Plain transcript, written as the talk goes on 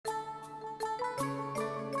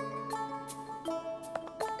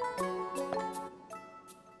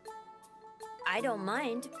I don't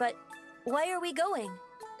mind, but why are we going?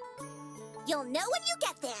 You'll know when you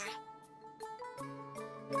get there.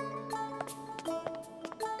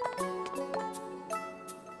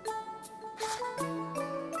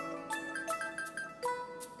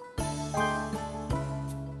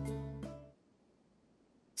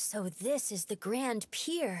 So this is the Grand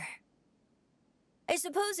Pier. I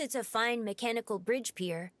suppose it's a fine mechanical bridge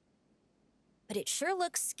pier, but it sure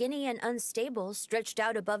looks skinny and unstable stretched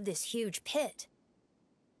out above this huge pit.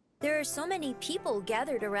 There are so many people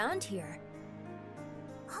gathered around here.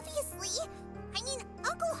 Obviously. I mean,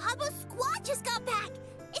 Uncle Habbo's squad just got back.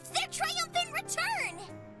 It's their triumphant return.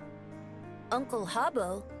 Uncle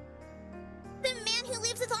Habbo? The man who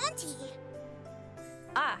lives with Auntie.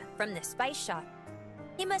 Ah, from the spice shop.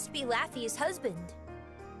 He must be Laffy's husband.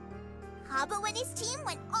 Habbo and his team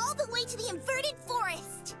went all the way to the inverted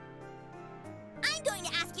forest. I'm going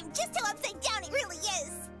to ask him just how upside down it really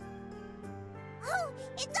is. Oh,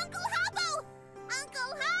 it's Uncle Habbo!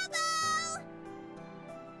 Uncle Habbo!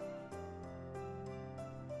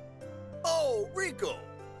 Oh, Rico!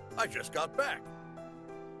 I just got back.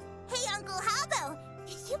 Hey, Uncle Habbo!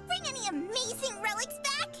 Did you bring any amazing relics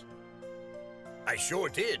back? I sure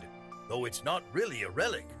did, though it's not really a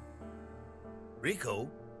relic. Rico,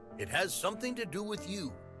 it has something to do with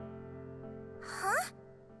you. Huh?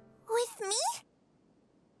 With me?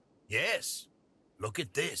 Yes. Look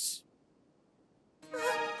at this.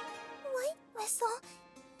 White whistle.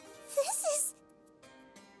 This is...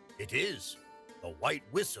 It is the white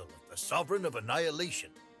whistle of the Sovereign of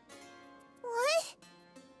Annihilation. What?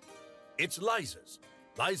 It's Liza's.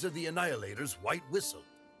 Liza the Annihilator's white whistle.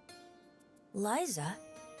 Liza?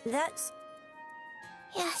 That's...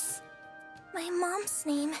 Yes. My mom's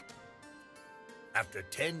name. After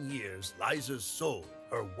 10 years, Liza's soul,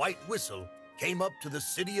 her white whistle, came up to the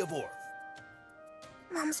city of Orth.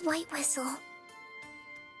 Mom's white whistle.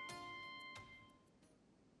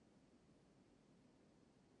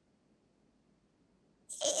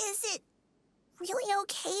 Is it really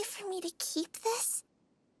okay for me to keep this?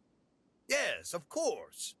 Yes, of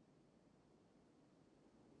course.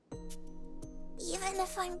 Even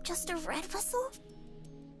if I'm just a red whistle?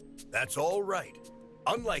 That's all right.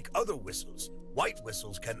 Unlike other whistles, white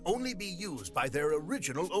whistles can only be used by their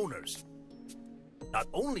original owners. Not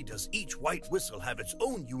only does each white whistle have its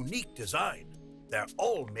own unique design, they're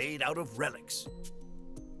all made out of relics.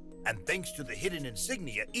 And thanks to the hidden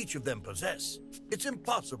insignia each of them possess, it's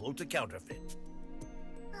impossible to counterfeit.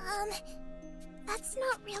 That's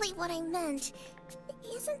not really what I meant.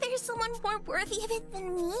 Isn't there someone more worthy of it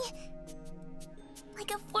than me?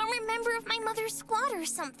 Like a former member of my mother's squad or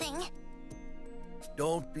something.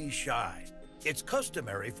 Don't be shy. It's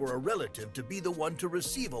customary for a relative to be the one to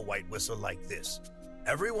receive a white whistle like this.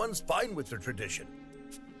 Everyone's fine with the tradition.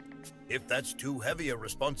 If that's too heavy a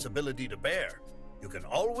responsibility to bear, you can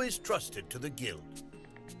always trust it to the guild.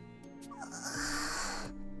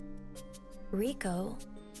 Rico.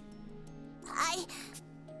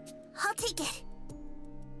 I'll take it.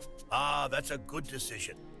 Ah, that's a good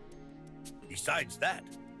decision. Besides that,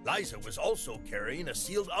 Liza was also carrying a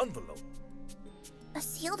sealed envelope. A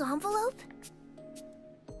sealed envelope?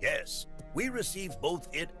 Yes, we received both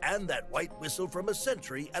it and that white whistle from a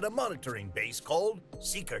sentry at a monitoring base called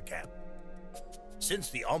Seeker Camp. Since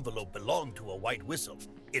the envelope belonged to a white whistle,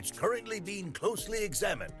 it's currently being closely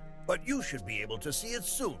examined, but you should be able to see it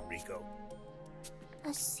soon, Rico.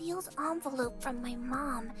 A sealed envelope from my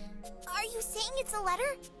mom. Are you saying it's a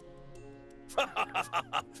letter?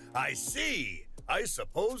 I see. I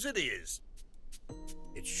suppose it is.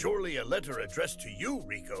 It's surely a letter addressed to you,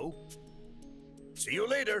 Rico. See you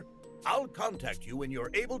later. I'll contact you when you're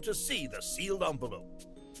able to see the sealed envelope.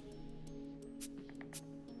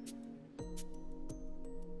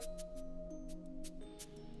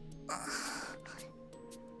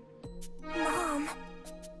 Mom.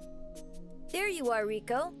 There you are,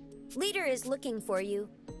 Rico. Leader is looking for you.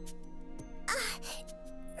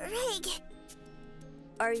 Reg.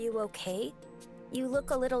 Are you okay? You look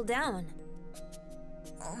a little down.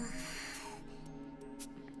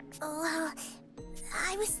 Well,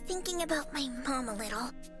 I was thinking about my mom a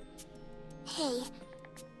little. Hey,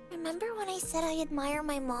 remember when I said I admire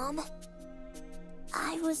my mom?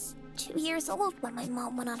 I was 2 years old when my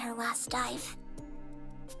mom went on her last dive.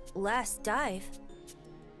 Last dive?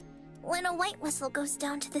 When a white whistle goes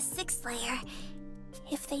down to the 6th layer,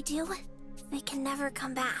 if they do, they can never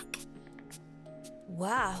come back.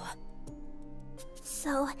 Wow.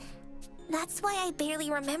 So, that's why I barely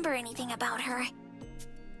remember anything about her.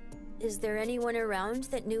 Is there anyone around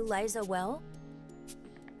that knew Liza well?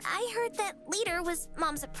 I heard that Leader was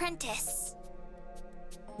Mom's apprentice.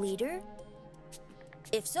 Leader?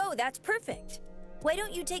 If so, that's perfect. Why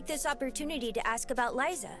don't you take this opportunity to ask about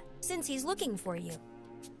Liza, since he's looking for you?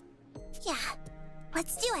 Yeah,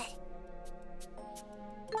 let's do it.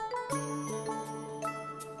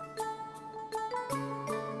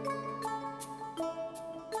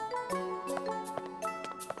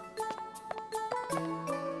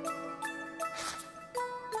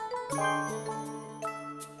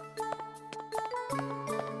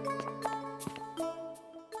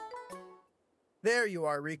 There you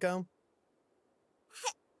are, Rico.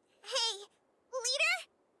 Hey, leader?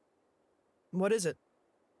 What is it?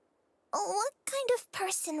 What kind of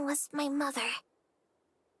person was my mother?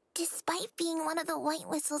 Despite being one of the white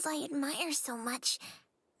whistles I admire so much,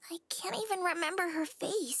 I can't even remember her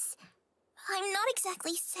face. I'm not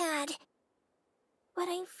exactly sad, but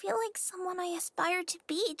I feel like someone I aspired to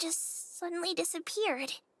be just suddenly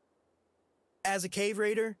disappeared. As a cave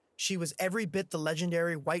raider, she was every bit the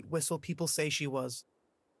legendary white whistle people say she was.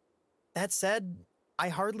 That said, I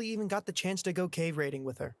hardly even got the chance to go cave raiding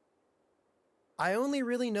with her. I only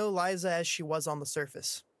really know Liza as she was on the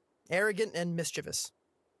surface, arrogant and mischievous.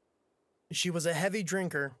 She was a heavy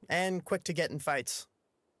drinker and quick to get in fights.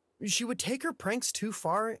 She would take her pranks too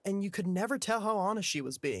far, and you could never tell how honest she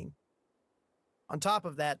was being. On top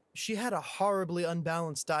of that, she had a horribly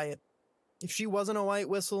unbalanced diet. If she wasn't a white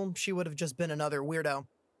whistle, she would have just been another weirdo.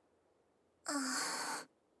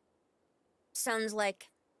 Sounds like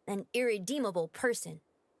an irredeemable person.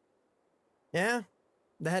 Yeah,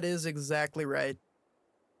 that is exactly right.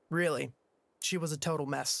 Really, she was a total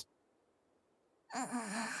mess.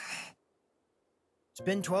 It's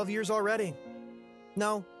been 12 years already.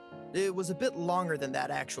 No, it was a bit longer than that,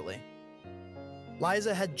 actually.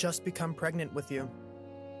 Liza had just become pregnant with you.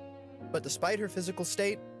 But despite her physical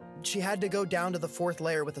state, she had to go down to the 4th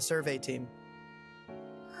layer with a survey team.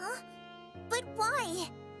 Huh? But why?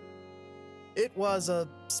 It was a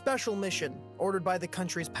special mission ordered by the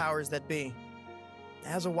country's powers that be.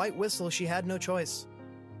 As a white whistle, she had no choice.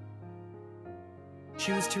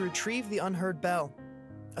 She was to retrieve the unheard bell,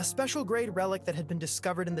 a special grade relic that had been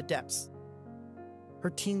discovered in the depths. Her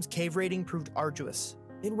team's cave raiding proved arduous.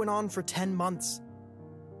 It went on for 10 months.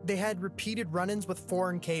 They had repeated run-ins with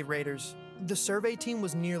foreign cave raiders. The survey team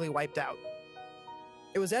was nearly wiped out.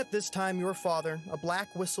 It was at this time your father, a black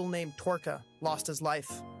whistle named Torka, lost his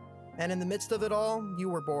life. And in the midst of it all, you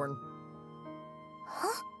were born.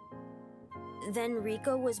 Huh? Then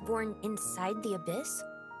Rico was born inside the abyss?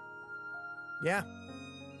 Yeah,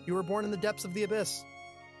 you were born in the depths of the abyss.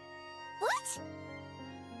 What?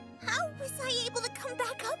 How was I able to come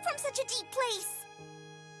back up from such a deep place?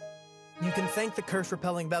 You can thank the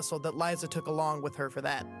curse-repelling vessel that Liza took along with her for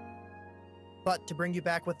that. But to bring you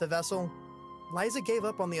back with the vessel, Liza gave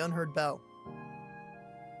up on the unheard bell.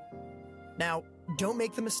 Now, don't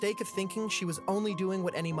make the mistake of thinking she was only doing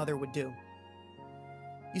what any mother would do.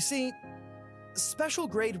 You see, special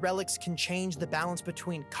grade relics can change the balance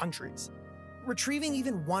between countries. Retrieving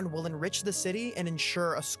even one will enrich the city and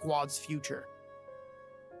ensure a squad's future.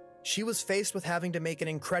 She was faced with having to make an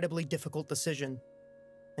incredibly difficult decision.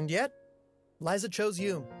 And yet, Liza chose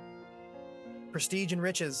you. Prestige and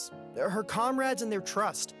riches, her comrades and their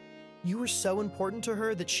trust. You were so important to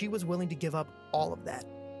her that she was willing to give up all of that.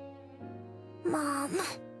 Mom.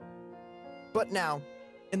 But now,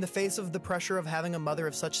 in the face of the pressure of having a mother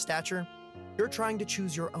of such stature, you're trying to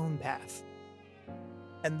choose your own path.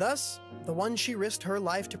 And thus, the one she risked her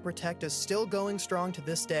life to protect is still going strong to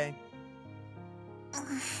this day.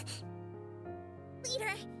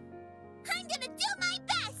 Leader, I'm gonna do my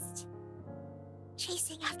best!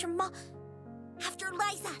 Chasing after after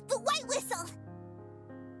Liza, the white whistle!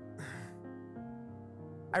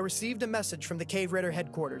 I received a message from the Cave Raider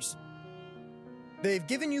headquarters. They've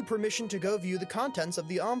given you permission to go view the contents of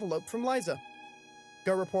the envelope from Liza.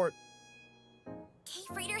 Go report.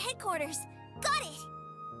 Cave Raider headquarters. Got it!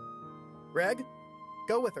 Reg,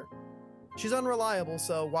 go with her. She's unreliable,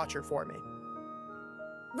 so watch her for me.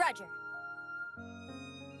 Roger.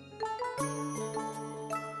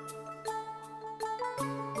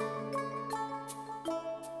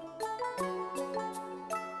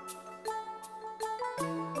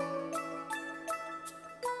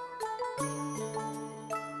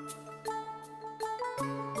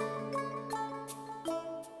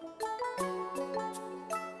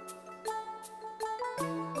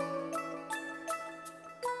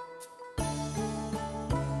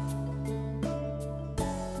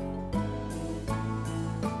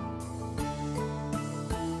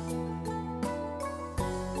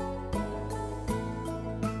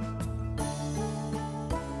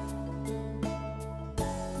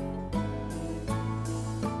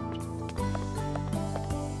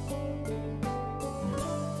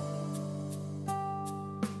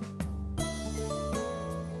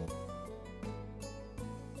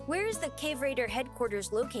 Where is the Cave Raider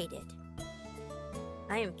headquarters located?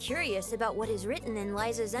 I am curious about what is written in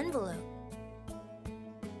Liza's envelope.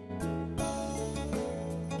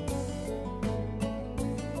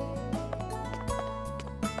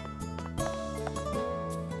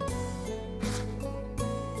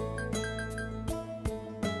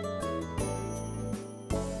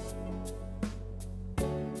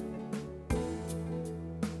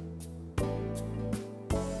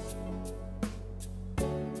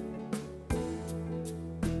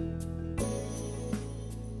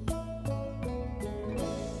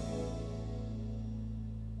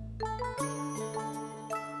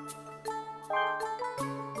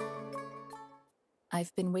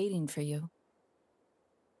 I've been waiting for you.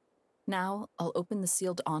 Now, I'll open the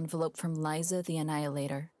sealed envelope from Liza the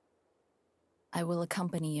Annihilator. I will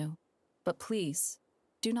accompany you, but please,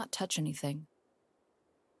 do not touch anything.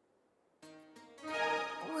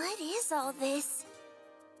 What is all this?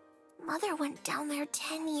 Mother went down there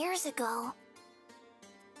 10 years ago.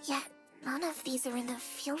 Yet, none of these are in the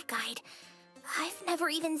field guide. I've never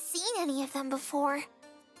even seen any of them before.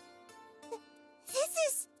 This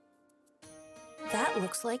is... That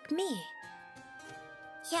looks like me.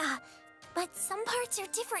 Yeah, but some parts are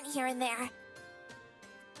different here and there.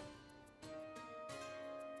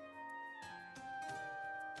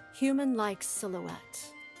 Human-like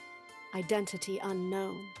silhouette. Identity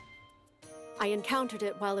unknown. I encountered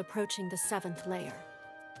it while approaching the 7th layer.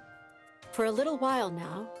 For a little while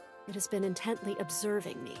now, it has been intently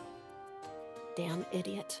observing me. Damn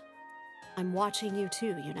idiot. I'm watching you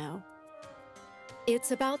too, you know.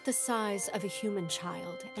 It's about the size of a human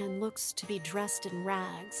child and looks to be dressed in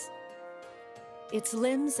rags. Its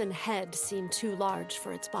limbs and head seem too large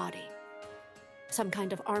for its body. Some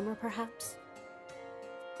kind of armor, perhaps?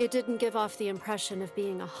 It didn't give off the impression of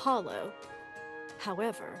being a hollow.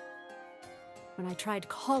 However, when I tried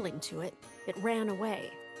calling to it, it ran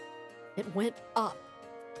away. It went up,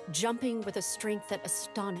 jumping with a strength that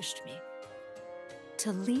astonished me.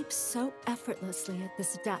 To leap so effortlessly at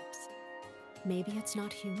this depth, maybe it's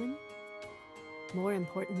not human? More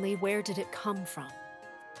importantly, where did it come from?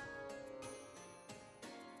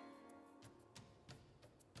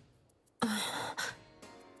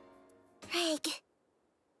 Reg.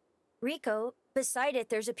 Rico, beside it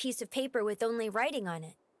there's a piece of paper with only writing on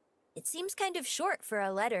it. It seems kind of short for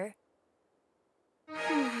a letter.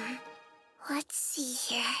 Let's see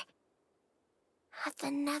here. At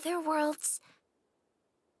the Netherworld's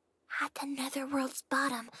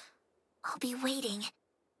bottom, I'll be waiting.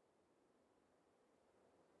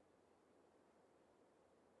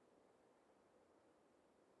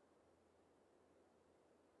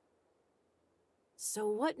 So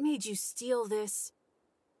what made you steal this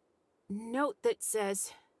note that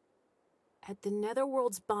says, "At the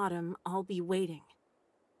Netherworld's bottom, I'll be waiting"?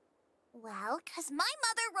 Well, 'cause my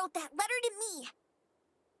mother wrote that letter to me.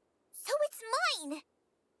 So it's mine!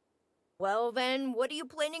 Well then, what are you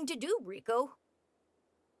planning to do, Rico?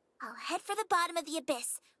 I'll head for the bottom of the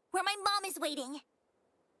abyss, where my mom is waiting.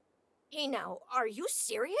 Hey now, are you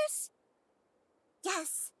serious?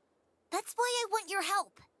 Yes. That's why I want your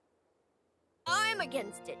help. I'm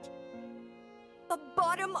against it. The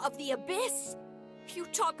bottom of the abyss? You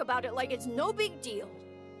talk about it like it's no big deal.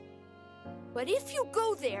 But if you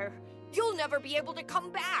go there, you'll never be able to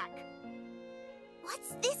come back.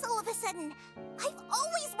 What's this all of a sudden? I've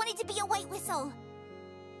always wanted to be a white whistle.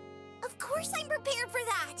 Of course I'm prepared for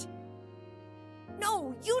that.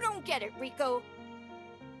 No, you don't get it, Rico.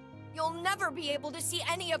 You'll never be able to see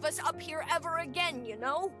any of us up here ever again, you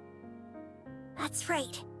know? That's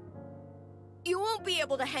right. You won't be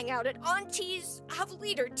able to hang out at Auntie's, have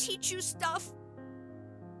Leader teach you stuff,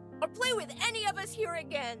 or play with any of us here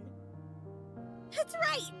again. That's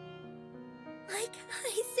right. Like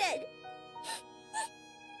I said,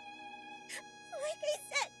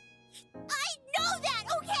 I know that,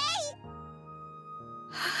 okay?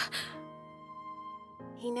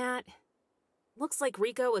 Hey, Nat. Looks like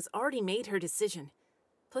Rico has already made her decision.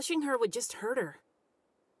 Pushing her would just hurt her.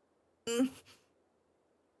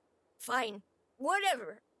 Fine.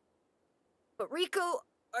 Whatever. But Rico,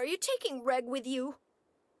 are you taking Reg with you?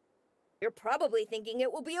 You're probably thinking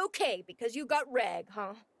it will be okay because you got Reg,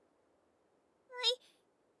 huh? I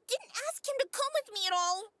didn't ask him to come with me at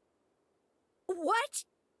all. What?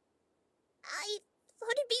 I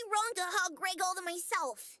thought it'd be wrong to hog Greg all to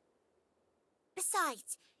myself.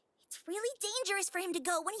 Besides, it's really dangerous for him to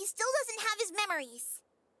go when he still doesn't have his memories.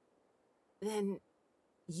 Then,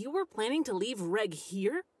 you were planning to leave Reg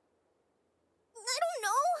here? I don't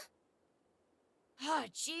know. Ah,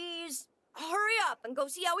 jeez. Hurry up and go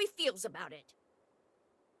see how he feels about it.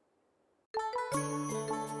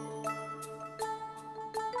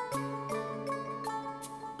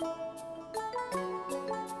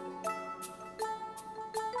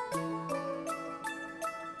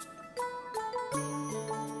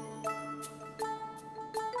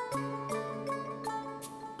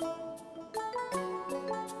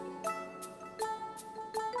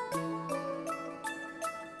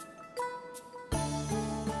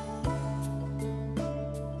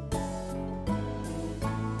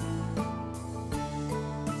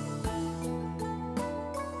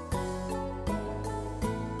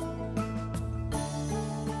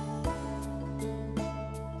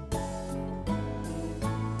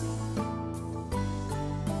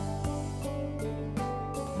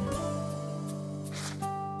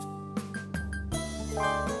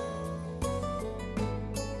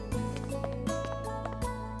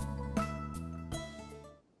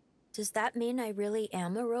 Does that mean I really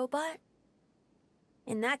am a robot?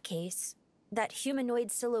 In that case, that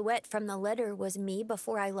humanoid silhouette from the letter was me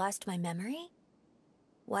before I lost my memory?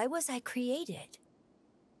 Why was I created?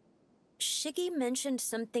 Shiggy mentioned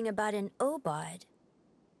something about an obod.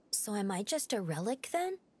 So am I just a relic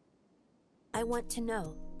then? I want to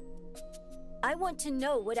know. I want to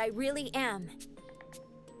know what I really am.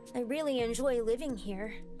 I really enjoy living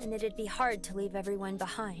here, and it'd be hard to leave everyone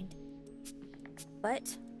behind.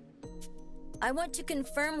 But I want to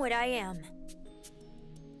confirm what I am.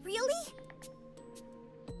 Really?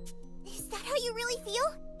 Is that how you really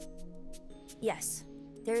feel? Yes,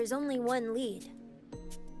 there is only one lead.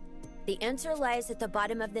 The answer lies at the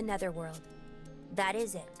bottom of the netherworld. That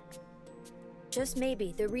is it. Just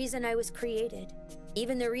maybe the reason I was created,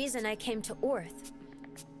 even the reason I came to Orth.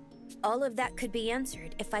 All of that could be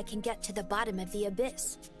answered if I can get to the bottom of the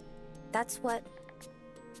abyss. That's what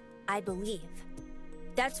I believe.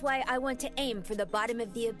 That's why I want to aim for the bottom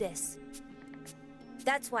of the abyss.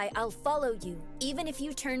 That's why I'll follow you, even if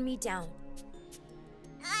you turn me down.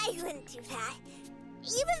 I wouldn't do that.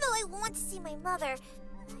 Even though I want to see my mother,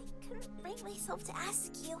 I couldn't bring myself to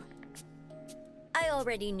ask you. I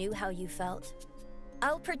already knew how you felt.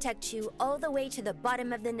 I'll protect you all the way to the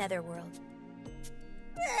bottom of the netherworld.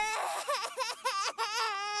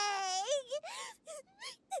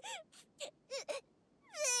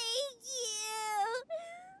 Thank you.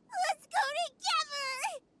 Let's go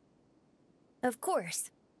together. Of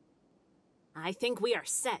course. I think we are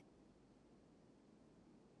set.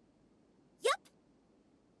 Yep.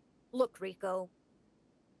 Look, Rico.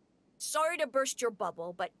 Sorry to burst your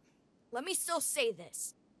bubble, but let me still say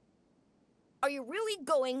this. Are you really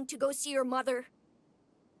going to go see your mother?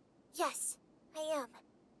 Yes, I am.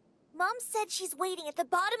 Mom said she's waiting at the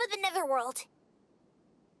bottom of the netherworld.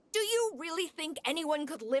 Do you really think anyone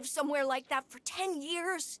could live somewhere like that for 10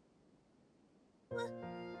 years?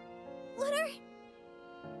 What are...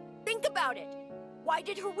 Think about it. Why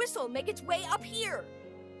did her whistle make its way up here?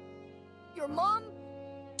 Your mom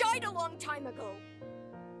died a long time ago.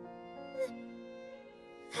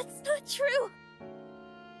 That's not true.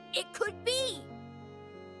 It could be.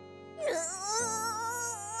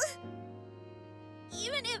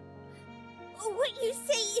 Even if what you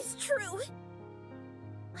say is true,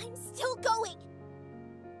 I'm still going.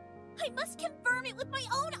 I must confirm it with my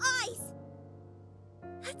own eyes.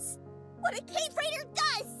 That's what a cave raider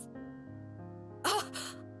does.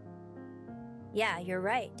 Yeah, you're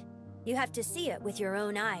right. You have to see it with your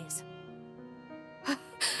own eyes. Fine.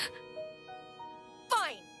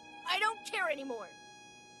 I don't care anymore.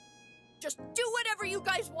 Just do whatever you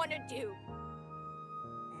guys want to do.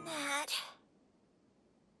 Nat.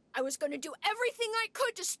 I was going to do everything I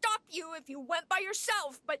could to stop you if you went by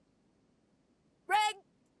yourself, but... Reg,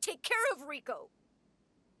 take care of Rico.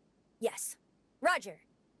 Yes. Roger.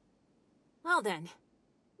 Well then,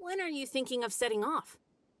 when are you thinking of setting off?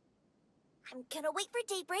 I'm gonna wait for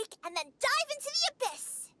daybreak and then dive into the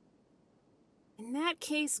abyss. In that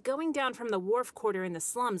case, going down from the wharf quarter in the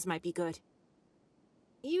slums might be good.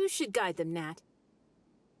 You should guide them, Nat.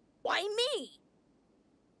 Why me?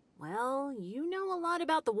 Well, you know a lot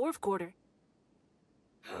about the wharf quarter.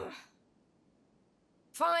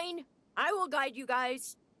 Fine, I will guide you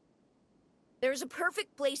guys. There's a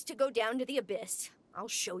perfect place to go down to the abyss. I'll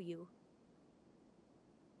show you.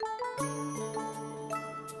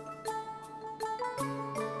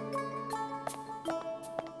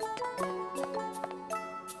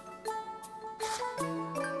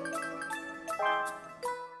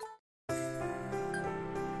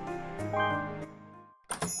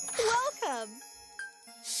 Welcome!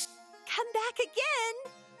 Come back again!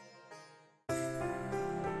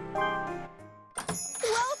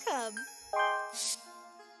 Welcome!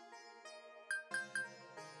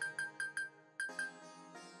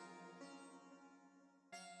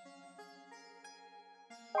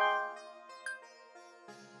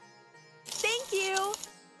 Thank you!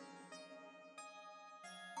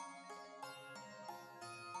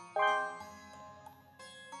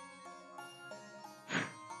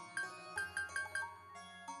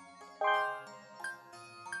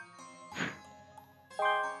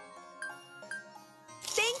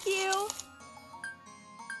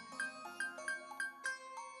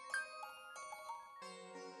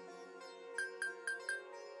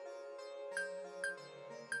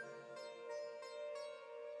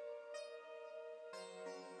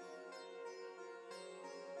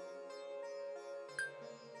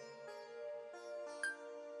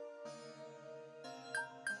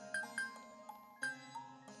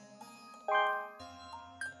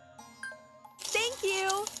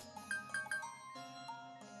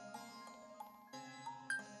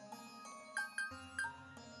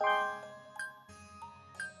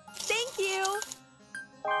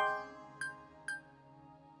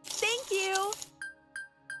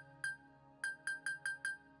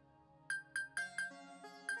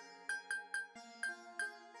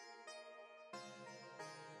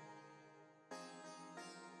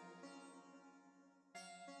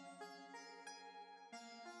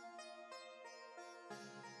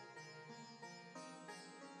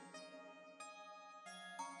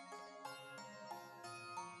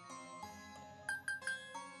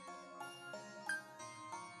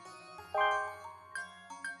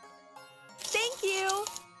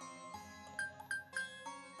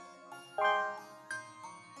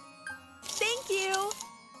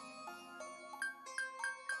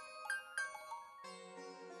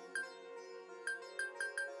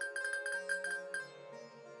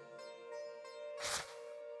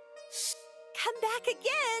 back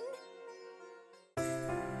again!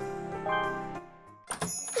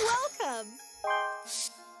 Welcome!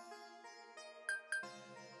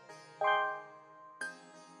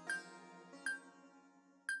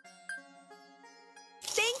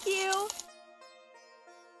 Thank you!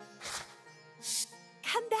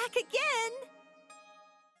 Come back again!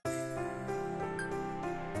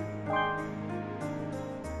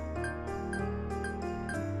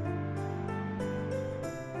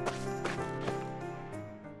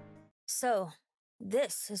 So,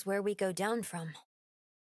 this is where we go down from.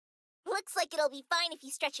 Looks like it'll be fine if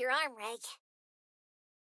you stretch your arm, Reg.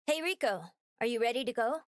 Hey, Rico, are you ready to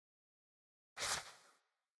go?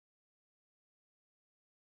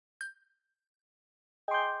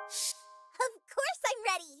 Of course I'm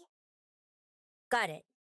ready! Got it.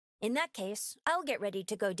 In that case, I'll get ready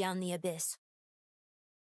to go down the abyss.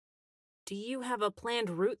 Do you have a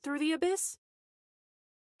planned route through the abyss?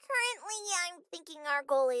 Currently, I'm thinking our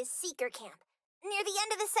goal is Seeker Camp, near the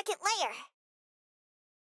end of the second layer.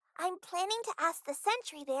 I'm planning to ask the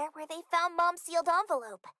sentry there where they found Mom's sealed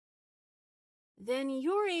envelope. Then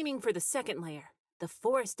you're aiming for the second layer, the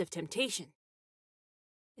Forest of Temptation.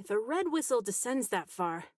 If a red whistle descends that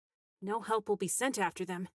far, no help will be sent after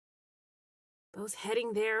them. Both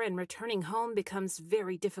heading there and returning home becomes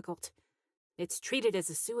very difficult. It's treated as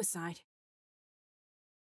a suicide.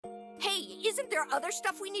 Hey, isn't there other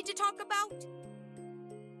stuff we need to talk about?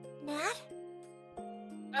 Nat?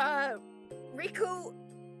 Riku,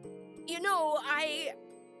 you know,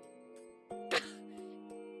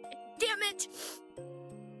 Damn it!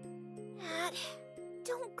 Nat,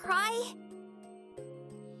 don't cry.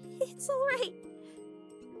 It's alright.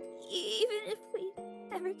 Even if we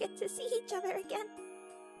never get to see each other again,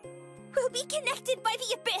 we'll be connected by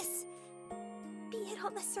the abyss. Be it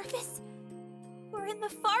on the surface, or in the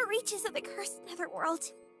far reaches of the cursed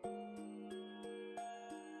netherworld.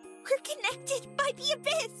 We're connected by the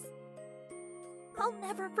abyss. I'll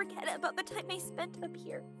never forget about the time I spent up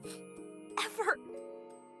here. Ever.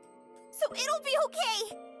 So it'll be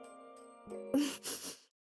okay.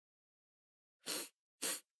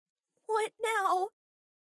 What now?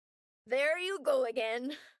 There you go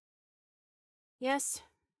again. Yes,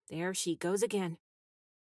 there she goes again.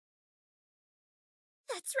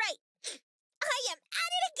 That's right. I am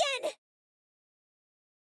at it again!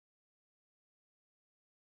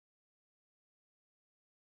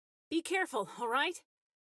 Be careful, all right?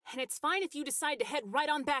 And it's fine if you decide to head right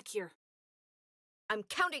on back here. I'm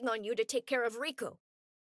counting on you to take care of Riku.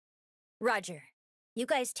 Roger. You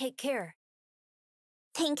guys take care.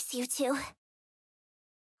 Thanks, you two.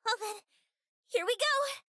 Well then, here we go!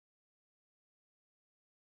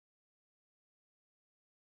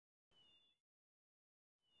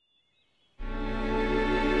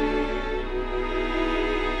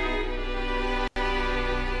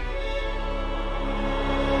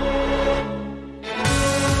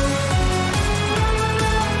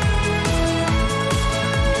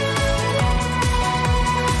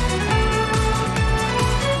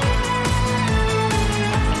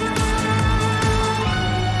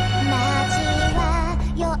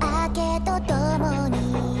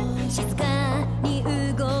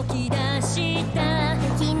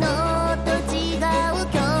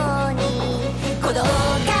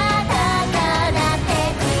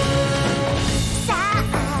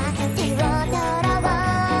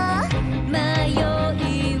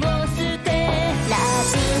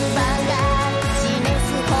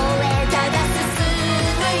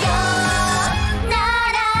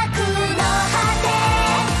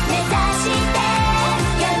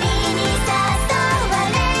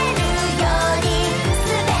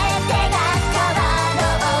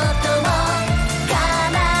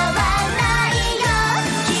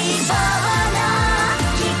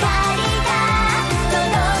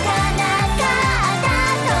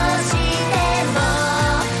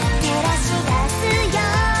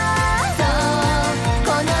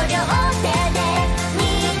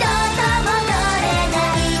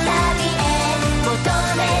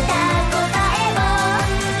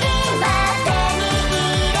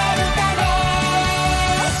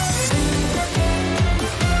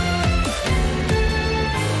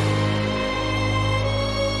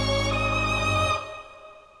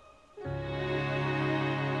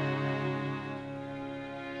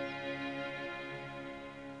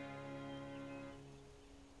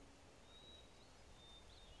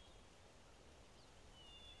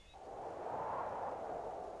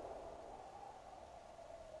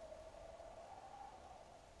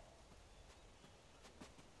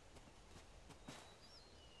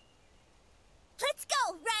 Let's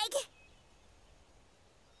go, Reg!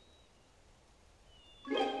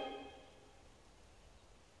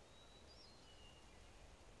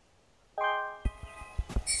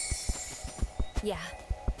 Yeah.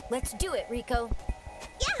 Let's do it, Rico.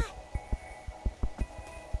 Yeah!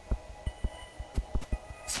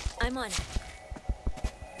 I'm on it.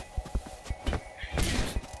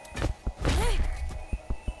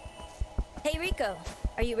 Hey, Rico.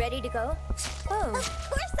 Are you ready to go? Oh. Of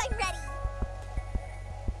course I'm ready!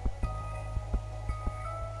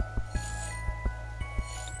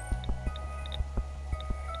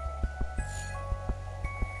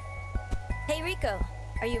 Hey, Rico.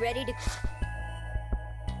 Are you ready to...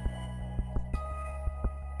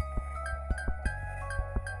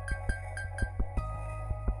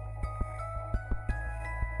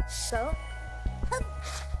 go?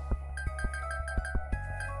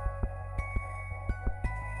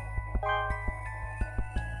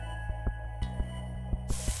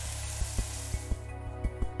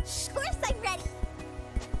 Of course I'm ready!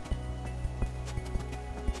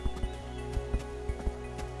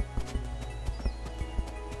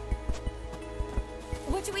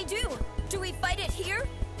 What do we do? Do we fight it here?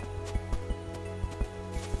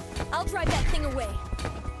 I'll drive that thing away.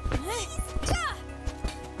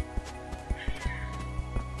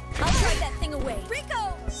 I'll drive that thing away.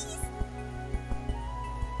 Rico! Please!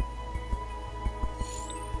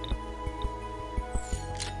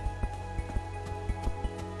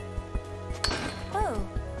 Oh.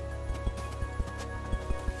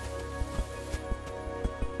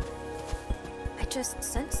 I just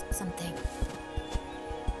sensed something.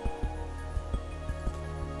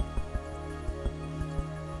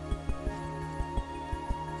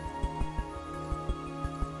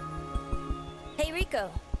 Hey,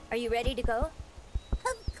 Rico. Are you ready to go?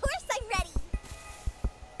 Of course I'm ready!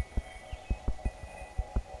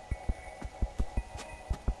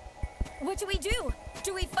 What do we do?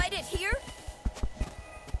 Do we fight it here?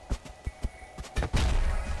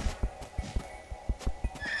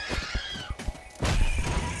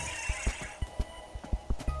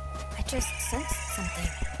 I just sensed something.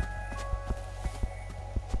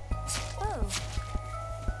 Oh.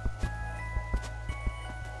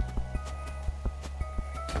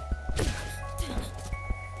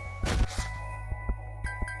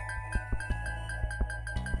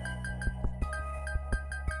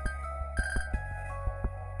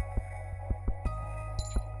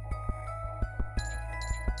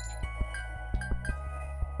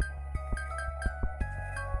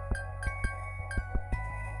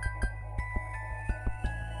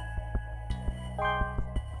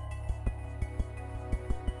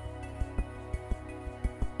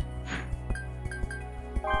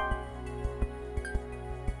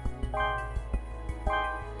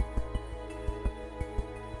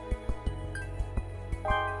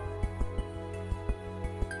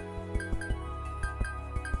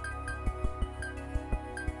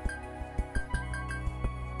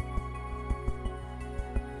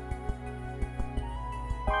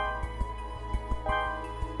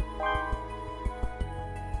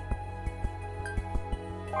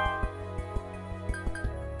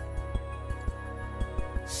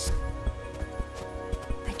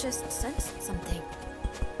 I just sensed something.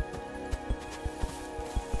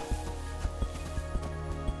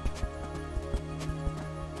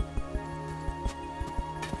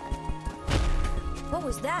 What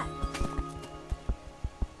was that?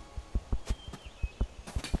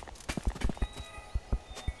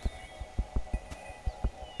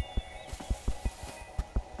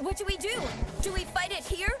 What do we do? Do we fight it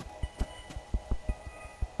here?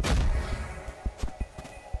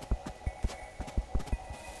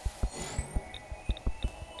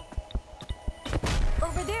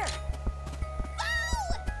 Over there.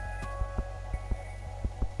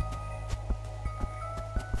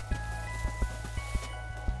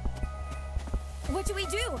 What do we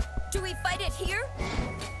do? Do we fight it here?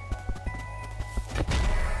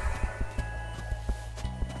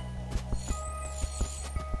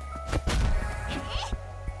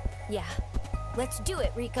 Yeah. Let's do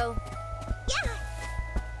it, Rico. Yeah!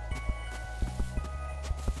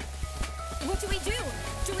 What do we do?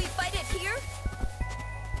 Do we fight it here?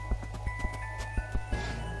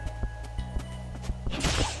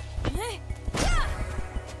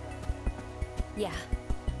 Yeah.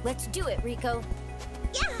 Let's do it, Rico.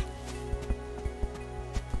 Yeah!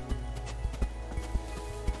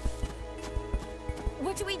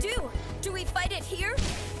 What do we do? Do we fight it here?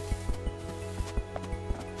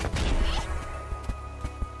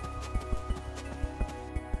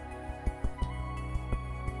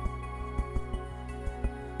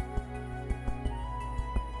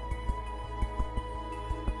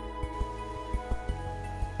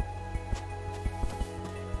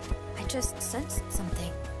 I just sensed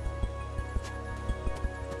something.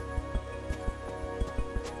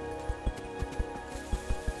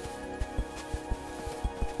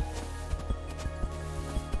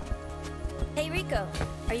 Hey, Rico,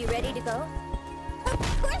 are you ready to go?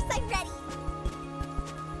 Of course I'm ready!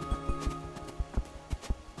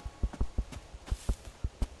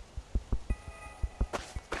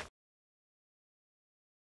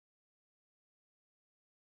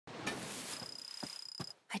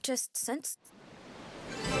 I just sensed...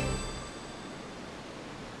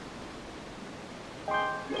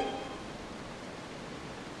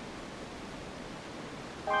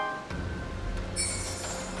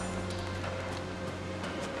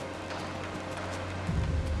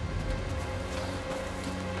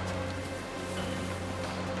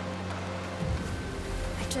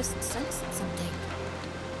 I just sensed something.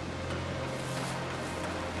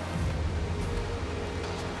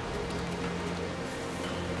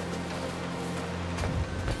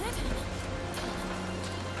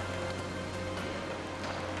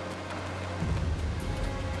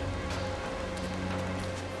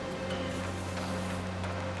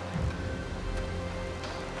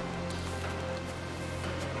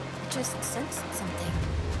 Just sensed something.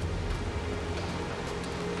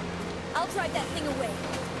 I'll drive that thing away.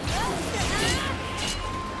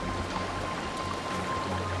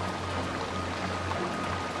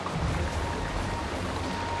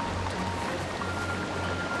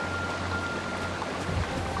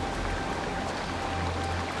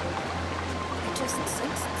 I just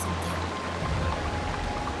sensed something.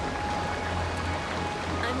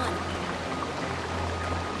 I'm on it.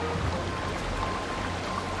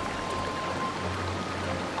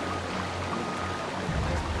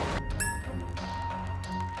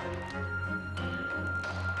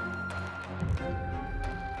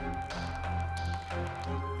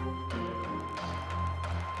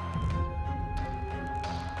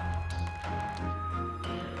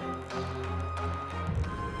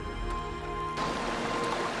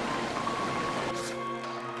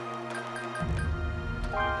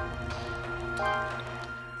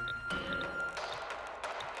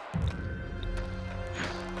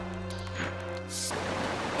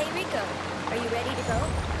 Hey, Rico, are you ready to go?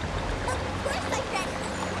 Of course I'm ready!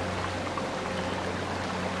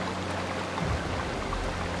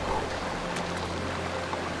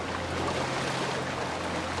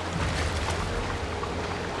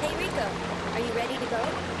 Hey, Rico, are you ready to go?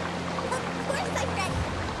 Of course I'm ready!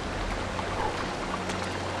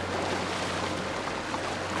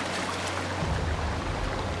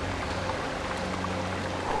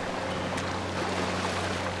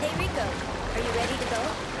 Hey, Rico, are you ready to go?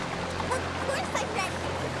 Of course I'm ready!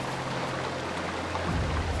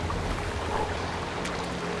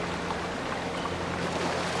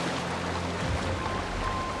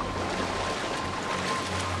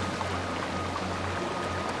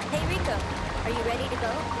 Hey, Rico, are you ready to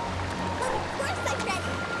go? Of course I'm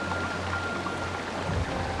ready!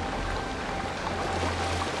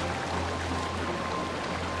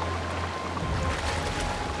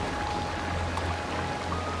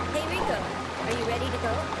 Hey, Rico, are you ready to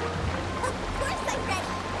go? Of course I'm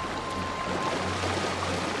ready!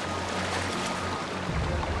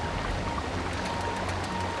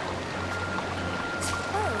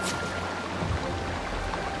 Oh.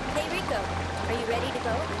 Hey, Rico, are you ready to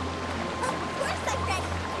go? Of course I'm ready!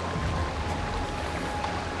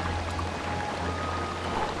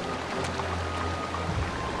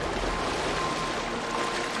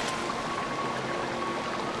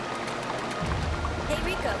 Hey,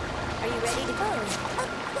 Rico, are you ready to go?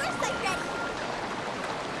 Of course I'm ready!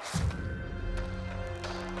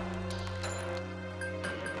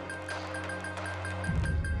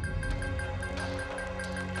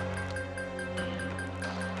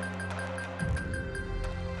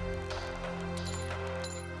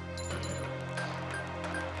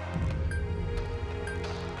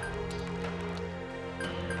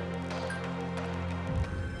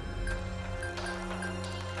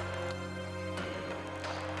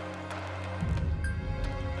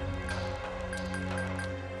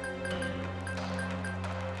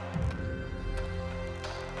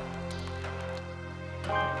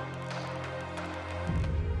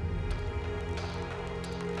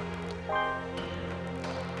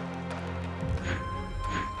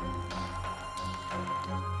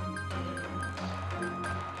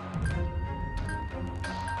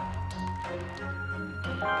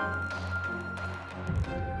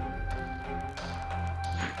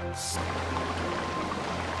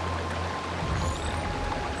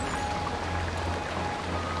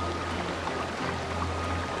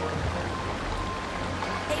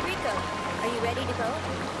 Hey, Rico, are you ready to go?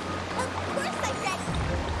 Of course I'm ready!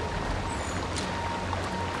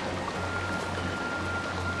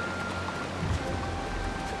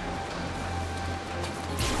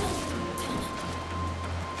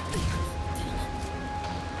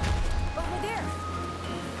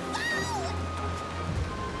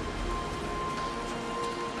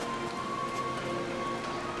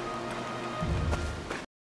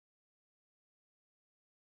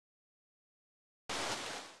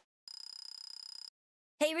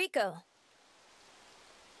 Hey, Rico.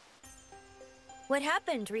 What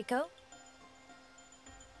happened, Rico?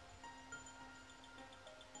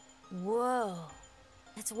 Whoa.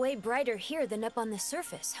 It's way brighter here than up on the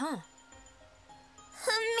surface, huh?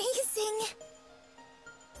 Amazing!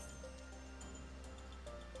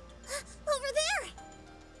 Over there!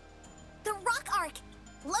 The rock arc,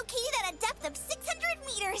 located at a depth of 600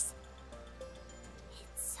 meters!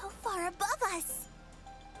 It's so far above us!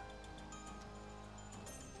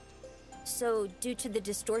 So, due to the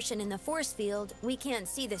distortion in the force field, we can't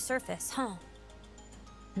see the surface, huh?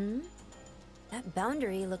 That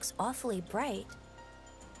boundary looks awfully bright.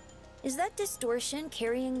 Is that distortion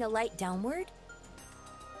carrying the light downward?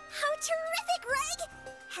 How terrific, Reg!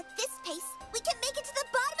 At this pace, we can make it to the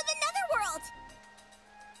bottom of the netherworld!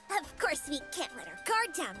 Of course, we can't let our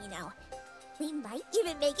guard down, you know. We might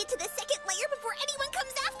even make it to the second layer before anyone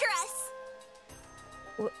comes after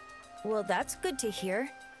us! Well, that's good to hear.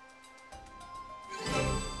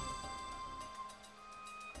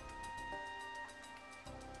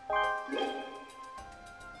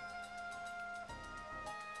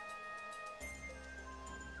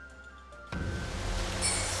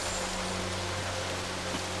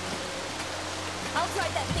 I'll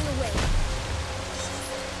drive that thing away.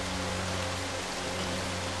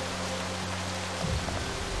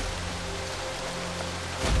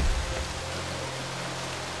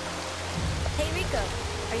 Hey, Rico,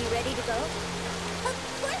 are you ready to go? Of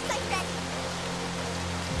course I'm ready!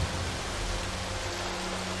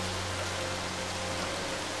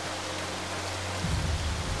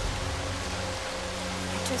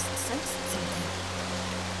 I just sensed something.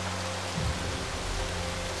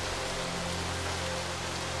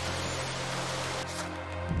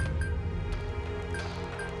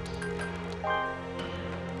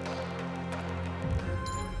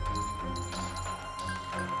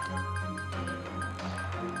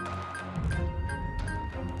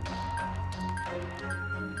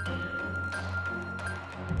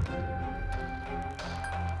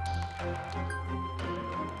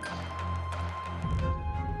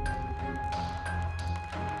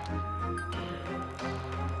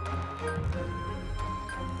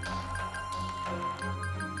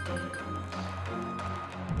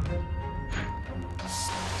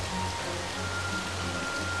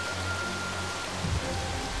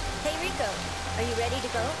 Hey, Rico, are you ready to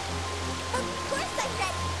go? Of course I'm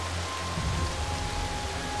ready!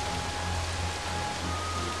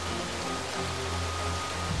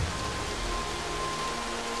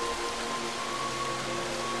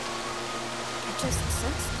 I just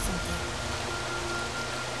sensed something.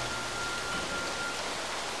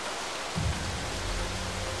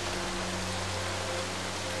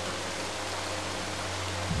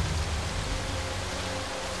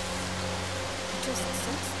 I just sensed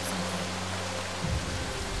something.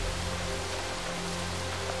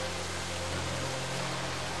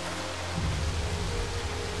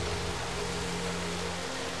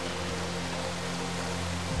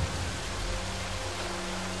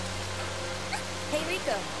 Hey,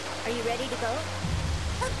 Rico, are you ready to go?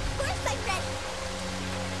 Of course I'm ready!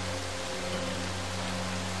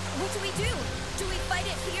 What do we do? Do we fight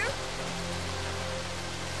it here?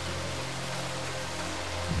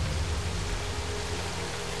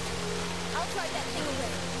 I'll drive that thing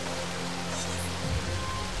away.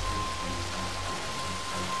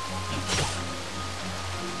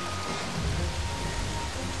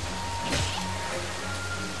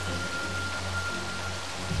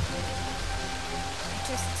 I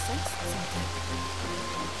just sensed something.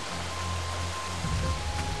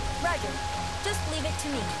 Roger, just leave it to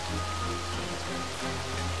me.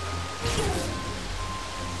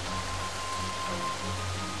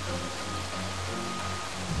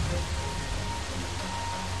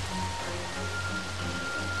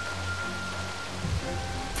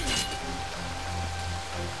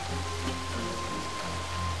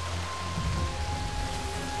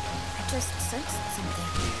 I just sensed something.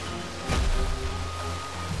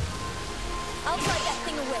 I'll drive that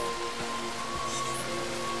thing away.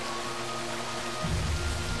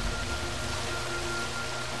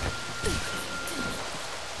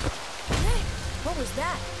 What was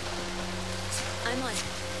that? I'm on it.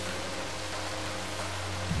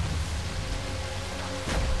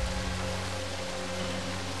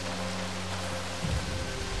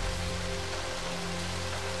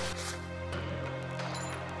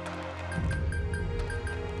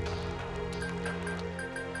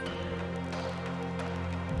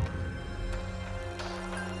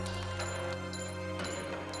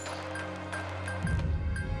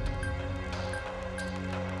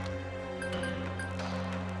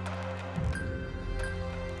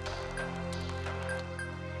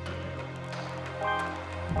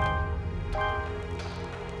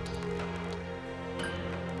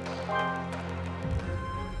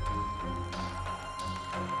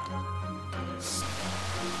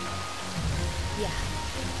 Yeah.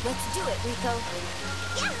 Let's do it, Rico.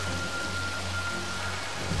 Yeah!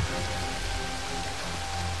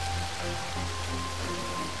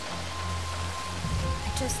 I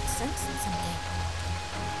just sensed something.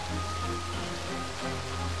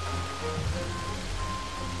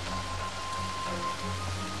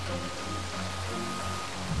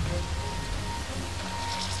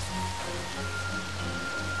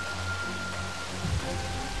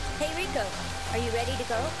 Hey, Rico. Are you ready to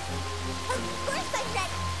go? Of course I'm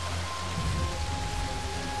ready!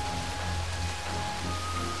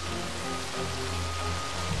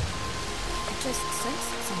 I just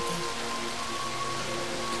sensed something.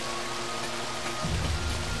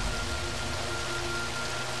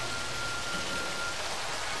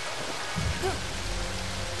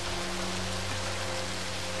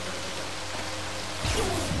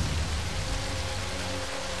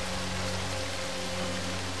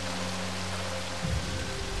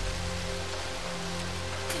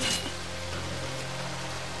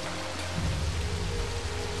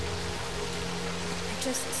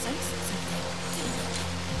 Just sensed something.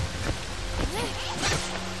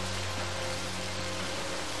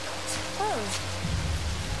 Oh.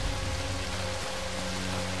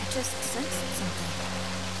 I just sensed something.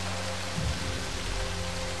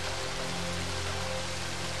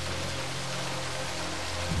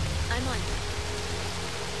 I'm on.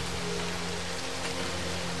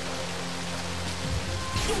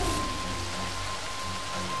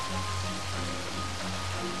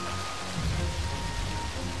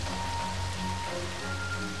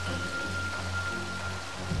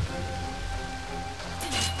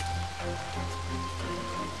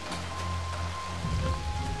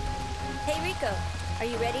 Hey, Rico, are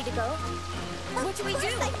you ready to go? What do we do?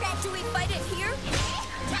 Do we fight it here?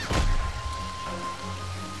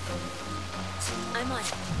 I'm on.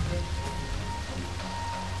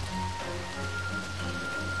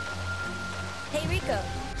 Hey, Rico.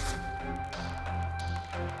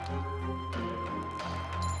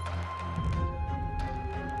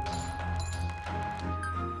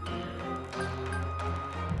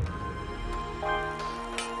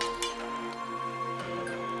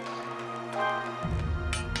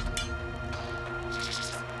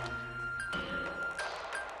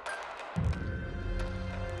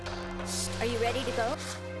 Are you ready to go?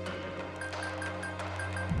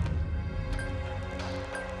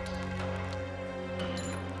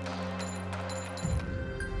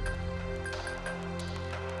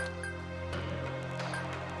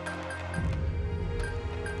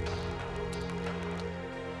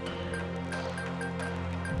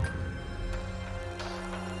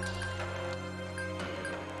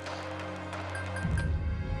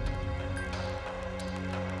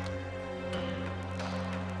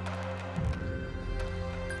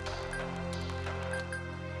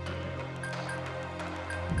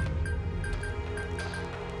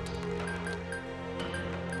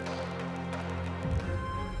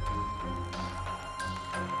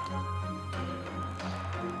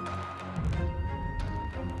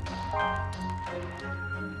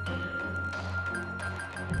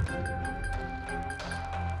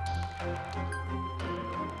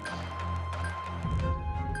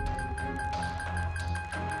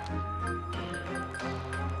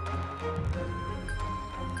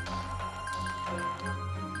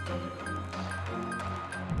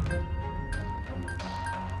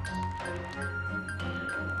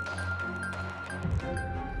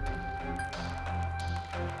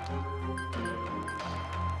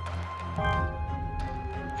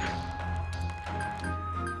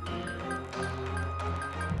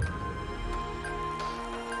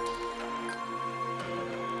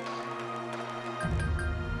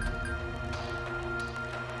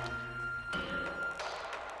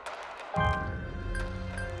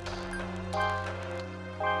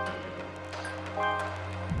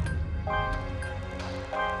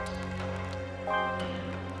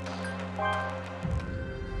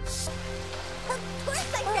 Of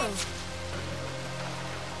course I'm ready!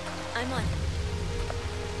 I'm on.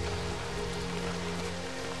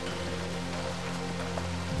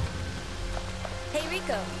 Hey,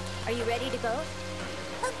 Rico, are you ready to go?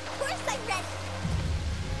 Of course I'm ready!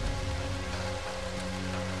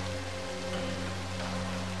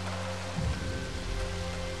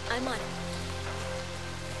 I'm on.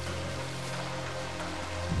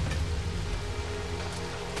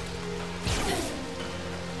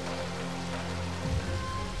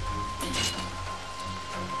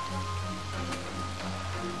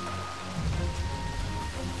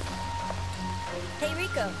 Hey,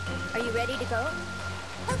 Rico, are you ready to go?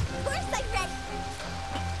 Of course I'm ready!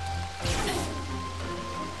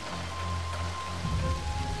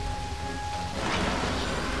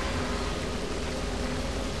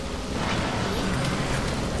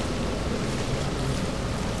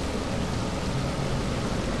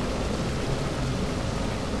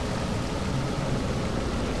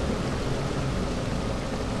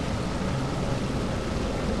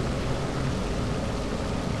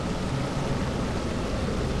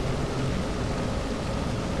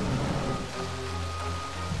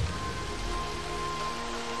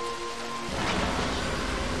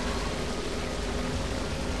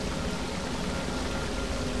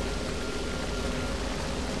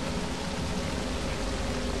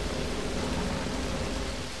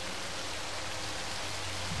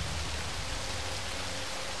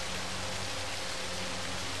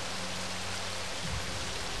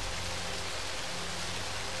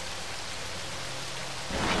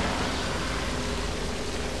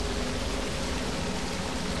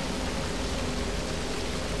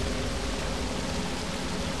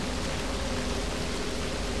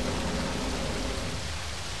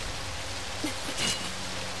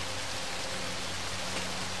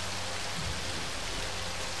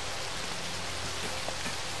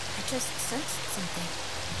 just sensed something.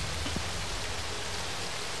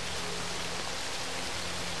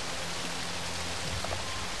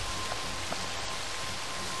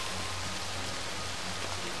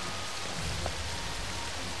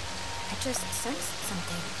 I just sensed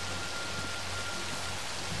something.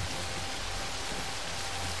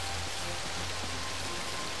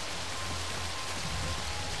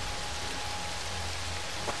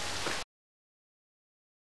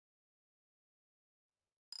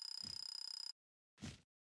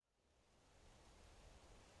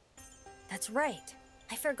 That's right.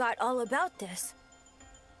 I forgot all about this.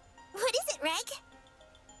 What is it, Reg?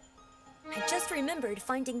 I just remembered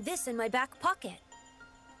finding this in my back pocket.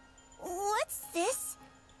 What's this?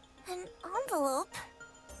 An envelope?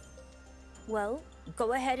 Well,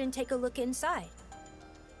 go ahead and take a look inside.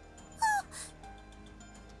 Oh!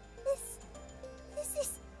 This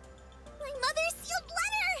is my mother's sealed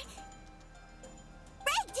letter!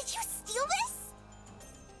 Reg, did you steal this?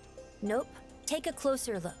 Nope. Take a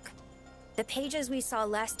closer look. The pages we saw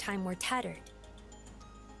last time were tattered.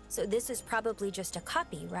 So this is probably just a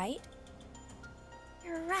copy, right?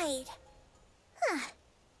 You're right. Huh.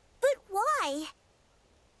 But why?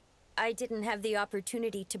 I didn't have the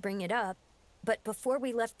opportunity to bring it up, but before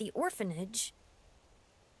we left the orphanage...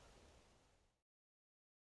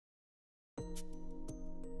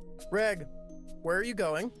 Reg, where are you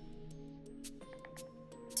going?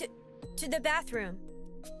 To the bathroom.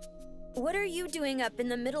 What are you doing up in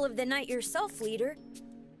the middle of the night yourself, leader?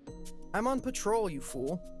 I'm on patrol, you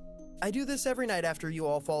fool. I do this every night after you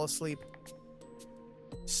all fall asleep.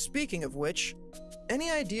 Speaking of which,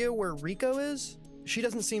 any idea where Rico is? She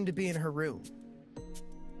doesn't seem to be in her room.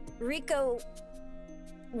 Rico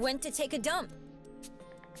went to take a dump.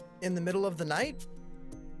 In the middle of the night?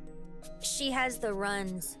 She has the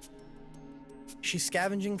runs. She's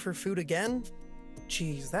scavenging for food again?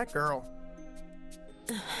 Jeez, that girl.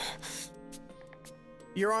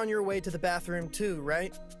 You're on your way to the bathroom too,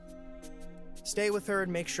 right? Stay with her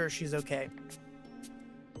and make sure she's okay.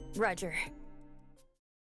 Roger.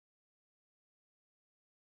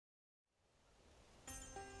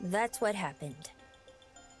 That's what happened.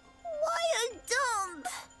 Why a dump?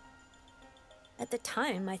 At the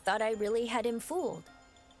time, I thought I really had him fooled.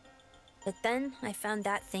 But then I found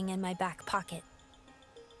that thing in my back pocket.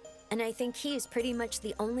 And I think he is pretty much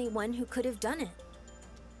the only one who could have done it.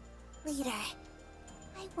 Leader,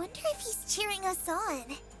 I wonder if he's cheering us on.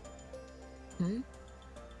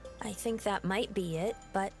 I think that might be it,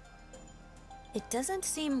 but it doesn't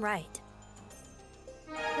seem right.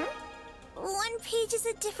 One page is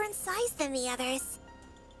a different size than the others.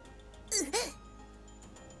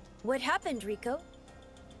 What happened, Rico?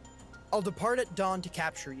 I'll depart at dawn to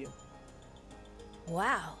capture you.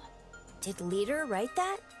 Wow. Did Leader write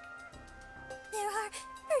that? There are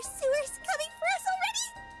pursuers coming for us already?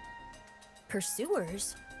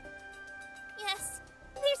 Pursuers? Yes,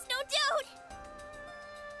 there's no doubt.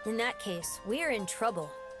 In that case, we're in trouble.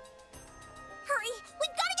 Hurry,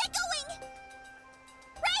 we've gotta get going!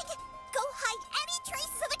 Reg, go hide any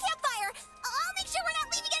traces of the campfire. I'll make sure we're not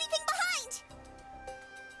leaving anything behind.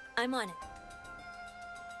 I'm on it.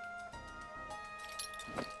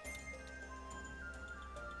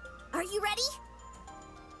 Are you ready?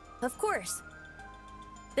 Of course.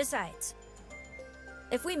 Besides,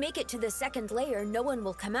 if we make it to the second layer, no one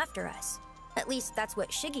will come after us. At least that's what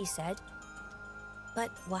Shiggy said.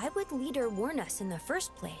 But why would Leader warn us in the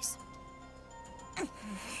first place?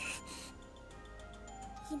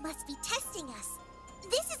 He must be testing us.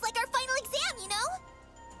 This is like our final exam, you know?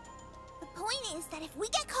 The point is that if we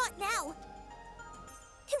get caught now,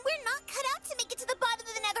 then we're not cut out to make it to the bottom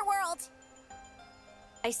of the netherworld.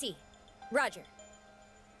 I see. Roger.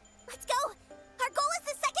 Let's go! Our goal is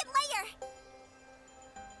the second layer!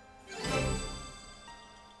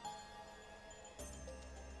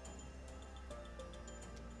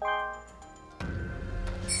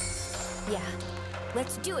 Yeah.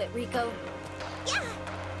 Let's do it, Rico. Yeah!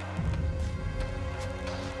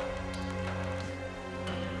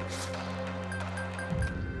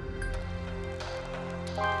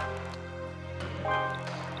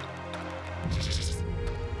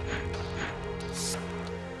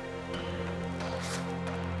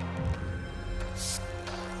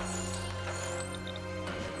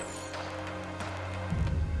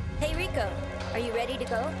 Hey, Rico. Are you ready to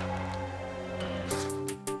go?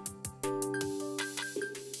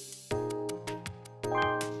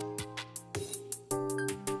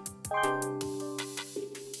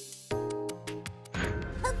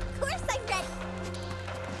 Of course I'm ready!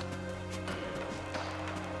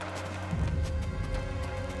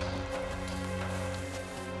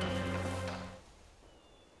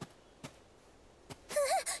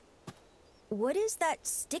 What is that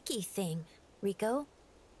sticky thing, Rico?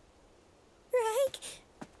 Reg,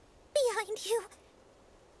 behind you.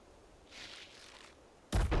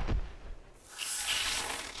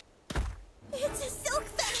 It's a silk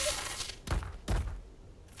thing.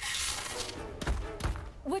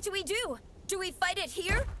 What do we do? Do we fight it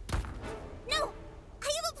here? No,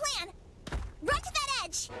 I have a plan. Run to that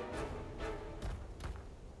edge.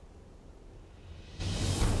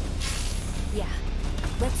 Yeah,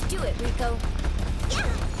 let's do it, Rico. Yeah.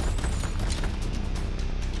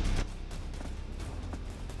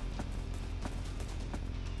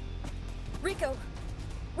 Rico,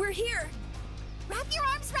 we're here. Wrap your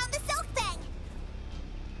arms around the silk thing.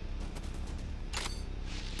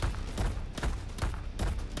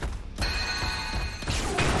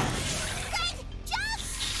 Greg, jump!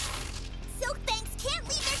 Silk things can't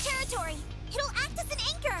leave their territory. It'll act as an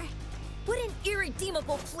anchor. What an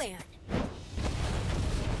irredeemable plan.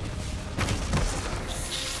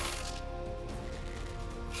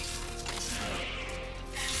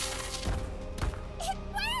 It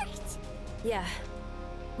worked! Yeah,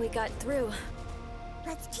 we got through.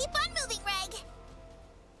 Let's keep on moving, Reg.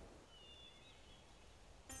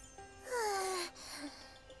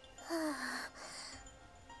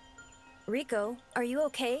 Rico, are you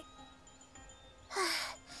okay?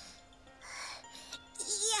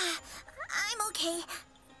 Yeah, I'm okay.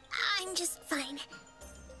 I'm just fine.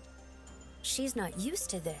 She's not used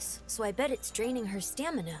to this, so I bet it's draining her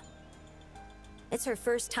stamina. It's her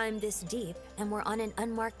first time this deep, and we're on an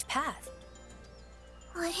unmarked path.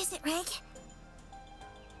 What is it, Reg?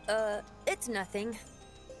 It's nothing.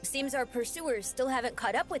 Seems our pursuers still haven't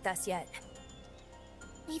caught up with us yet.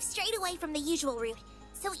 We've strayed away from the usual route,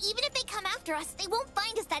 so even if they come after us, they won't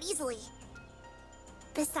find us that easily.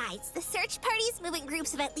 Besides, the search parties move in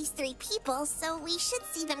groups of at least 3 people, so we should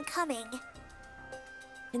see them coming.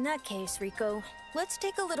 In that case, Rico, let's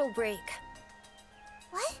take a little break.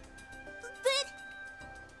 What? But...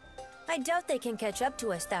 I doubt they can catch up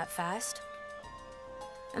to us that fast.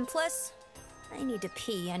 And plus, I need to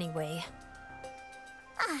pee anyway.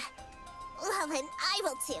 Well then, I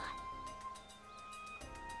will too.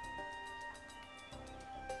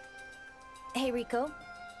 Hey, Rico.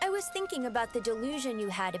 I was thinking about the delusion you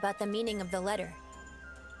had about the meaning of the letter.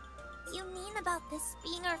 You mean about this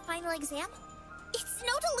being our final exam? It's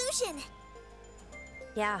no delusion!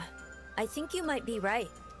 Yeah, I think you might be right.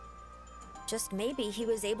 Just maybe he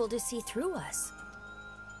was able to see through us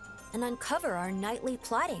and uncover our nightly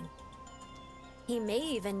plotting. He may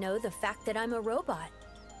even know the fact that I'm a robot.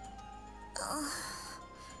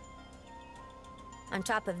 On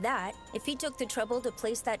top of that, if he took the trouble to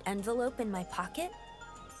place that envelope in my pocket,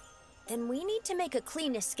 then we need to make a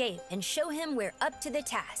clean escape and show him we're up to the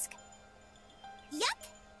task. Yuck!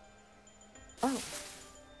 Oh,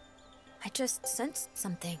 I just sensed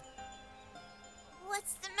something.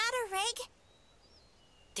 What's the matter, Reg?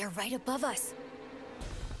 They're right above us.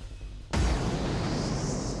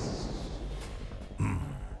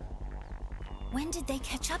 When did they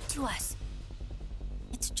catch up to us?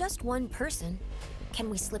 It's just one person. Can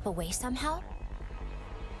we slip away somehow?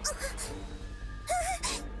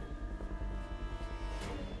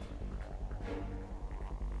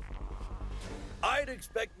 I'd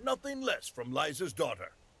expect nothing less from Liza's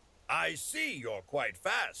daughter. I see you're quite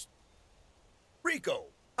fast. Rico,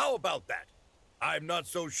 how about that? I'm not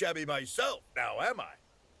so shabby myself now, am I?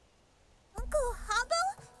 Uncle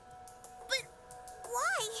Hobbo? But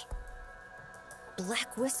why?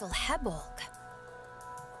 Black Whistle Hebulk.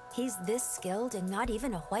 He's this skilled and not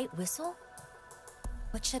even a white whistle?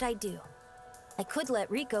 What should I do? I could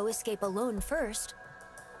let Rico escape alone first.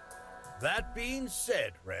 That being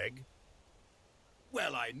said, Reg,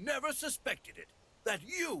 well, I never suspected it. That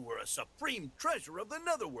you were a supreme treasure of the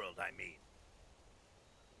Netherworld, I mean.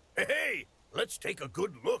 Hey, let's take a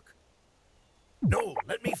good look. No,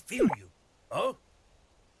 let me feel you. Huh?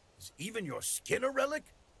 Is even your skin a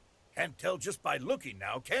relic? Can't tell just by looking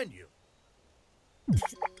now, can you?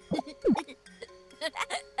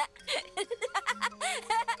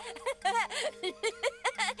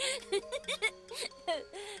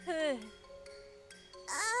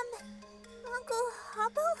 Uncle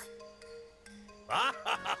Hobbo?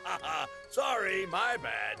 Sorry, my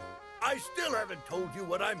bad. I still haven't told you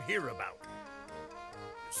what I'm here about.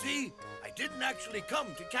 You see, I didn't actually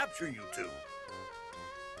come to capture you two.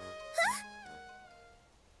 Huh?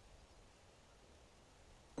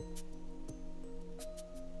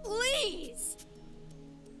 Please!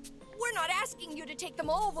 We're not asking you to take them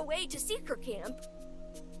all the way to Seeker Camp.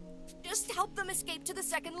 Just help them escape to the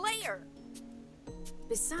second layer.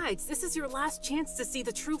 Besides, this is your last chance to see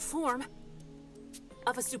the true form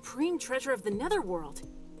of a supreme treasure of the Netherworld.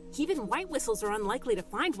 Even white whistles are unlikely to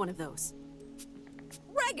find one of those.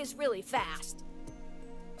 Reg is really fast.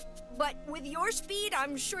 But with your speed,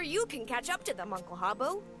 I'm sure you can catch up to them, Uncle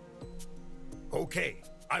Habbo. Okay,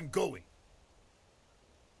 I'm going.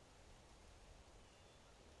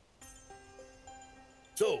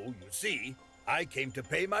 So, you see, I came to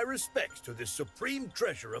pay my respects to this supreme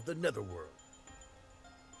treasure of the Netherworld.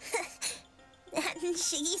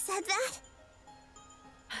 Shiggy said that?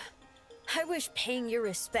 I wish paying your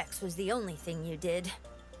respects was the only thing you did.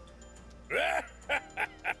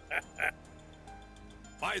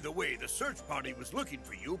 By the way, the search party was looking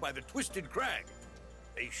for you by the Twisted Crag.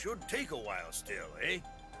 They should take a while still, eh?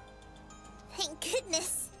 Thank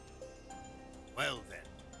goodness. Well then,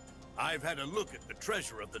 I've had a look at the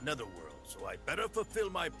treasure of the Netherworld, so I better fulfill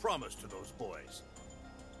my promise to those boys.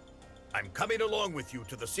 I'm coming along with you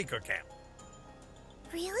to the Seeker Camp.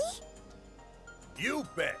 Really? You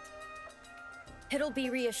bet. It'll be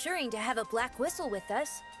reassuring to have a black whistle with us,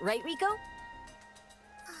 right, Rico?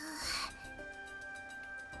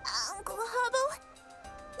 Uncle Habbo?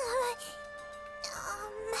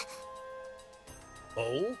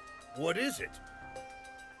 Oh? What is it?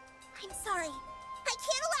 I'm sorry. I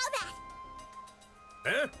can't allow that!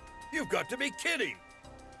 Huh? You've got to be kidding!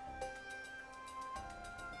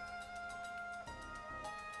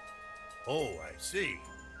 Oh, I see.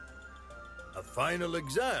 A final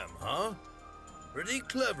exam, huh? Pretty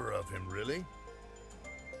clever of him, really.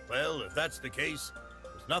 Well, if that's the case,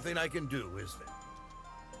 there's nothing I can do, is there?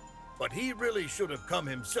 But he really should have come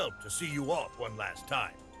himself to see you off one last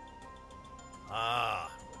time.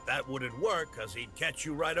 Ah, but that wouldn't work, because he'd catch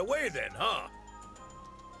you right away then, huh?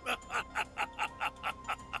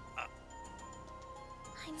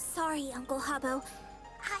 I'm sorry, Uncle Habbo.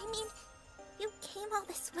 I mean, you came all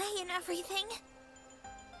this way and everything.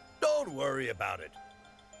 Don't worry about it.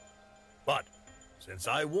 But, since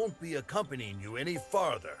I won't be accompanying you any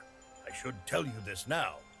farther, I should tell you this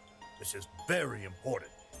now. This is very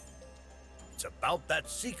important. It's about that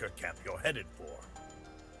Seeker Camp you're headed for.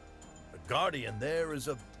 The Guardian there is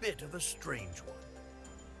a bit of a strange one.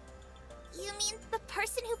 You mean the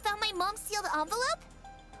person who found my mom's sealed envelope?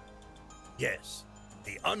 Yes,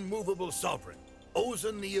 the unmovable sovereign,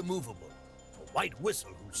 Ozen the Immovable, a white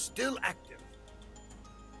whistle who's still active.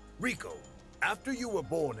 Rico, after you were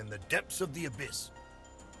born in the depths of the abyss,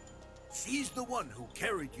 she's the one who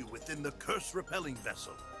carried you within the curse-repelling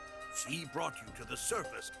vessel. She brought you to the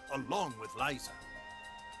surface along with Liza.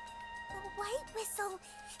 The white whistle,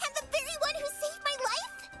 and the very one who saved my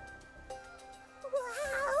life?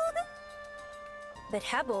 Wow! But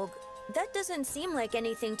Habbo, that doesn't seem like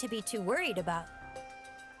anything to be too worried about.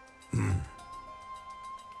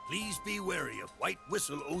 Please be wary of White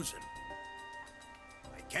Whistle Ozen.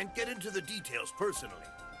 I can't get into the details personally,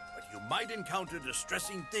 but you might encounter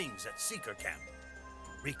distressing things at Seeker Camp.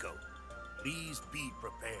 Rico, please be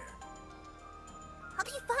prepared. I'll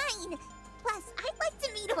be fine. Plus, I'd like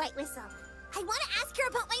to meet a white whistle. I want to ask her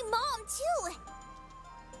about my mom, too.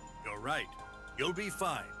 You're right. You'll be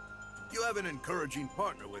fine. You have an encouraging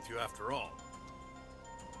partner with you after all.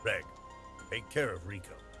 Reg, take care of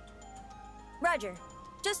Rico. Roger.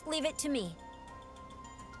 Just leave it to me.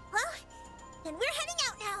 Well, then we're heading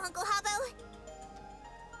out now, Uncle Habbo.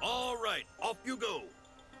 All right, off you go.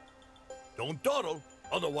 Don't dawdle,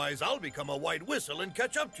 otherwise I'll become a white whistle and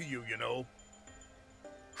catch up to you, you know.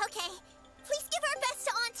 Okay, please give our best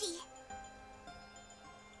to Auntie.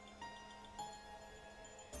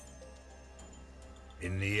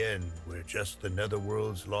 In the end, we're just the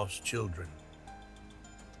Netherworld's lost children.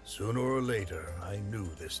 Sooner or later, I knew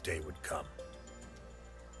this day would come.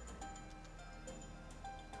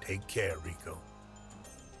 Take care, Rico.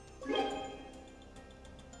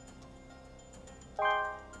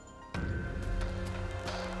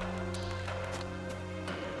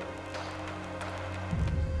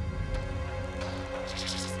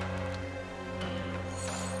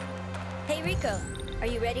 Hey, Rico, are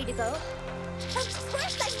you ready to go? Of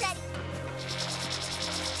course I'm ready.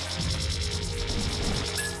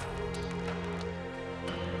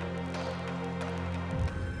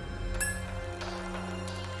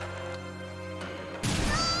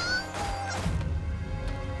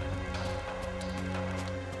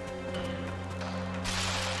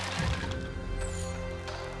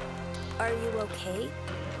 Are you okay?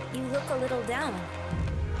 You look a little down.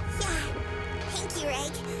 Yeah, thank you,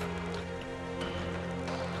 Reg.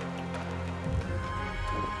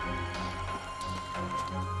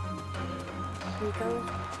 Rico,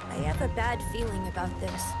 I have a bad feeling about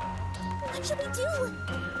this. What should we do?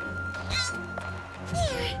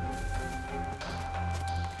 Here.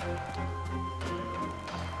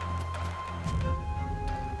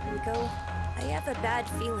 Rico, I have a bad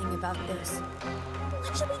feeling about this.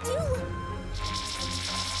 What should we do?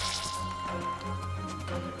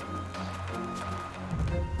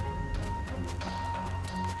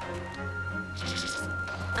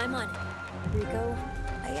 I'm on it. Rico,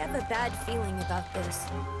 I have a bad feeling about this.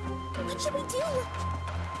 What should we do?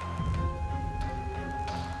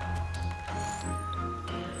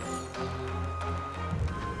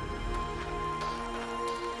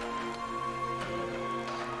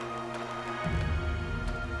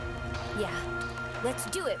 Yeah, let's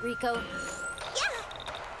do it, Rico. Yeah!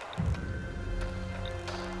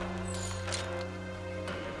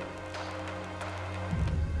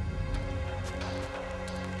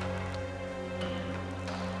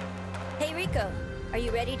 Hey, Rico, are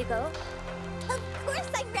you ready to go? Of course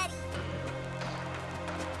I'm ready!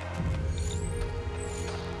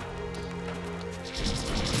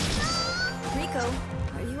 Rico,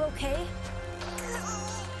 are you okay?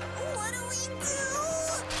 What do we do?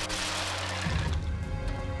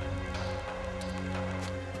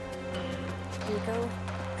 Rico,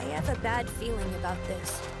 I have a bad feeling about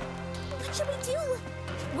this. What should we do?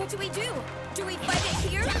 What do we do? Do we fight it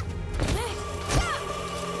here?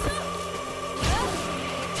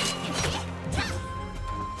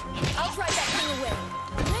 I'll drive that thing away.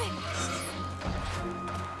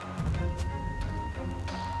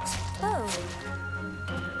 Oh.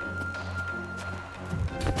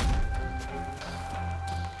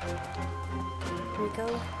 Rico,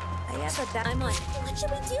 I have a bad... I'm on. What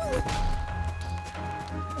should we do?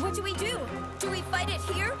 What do we do? Do we fight it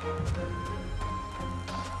here?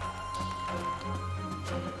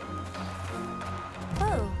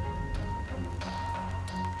 Oh.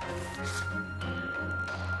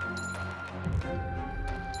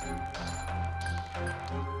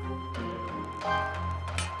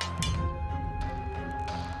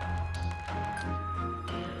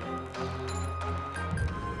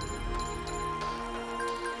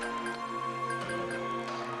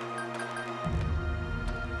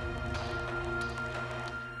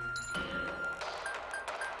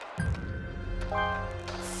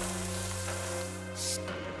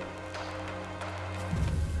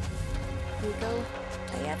 Rico,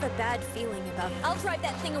 I have a bad feeling about... I'll drive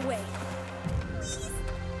that thing away. Please?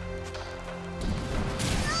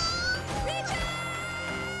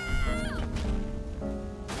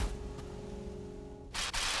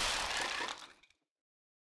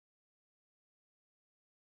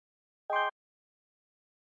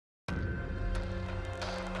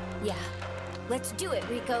 Yeah, let's do it,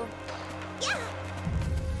 Rico. Yeah!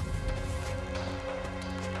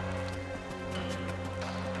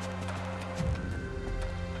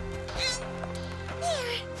 Here!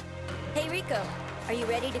 Hey, Rico, are you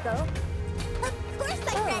ready to go? Of course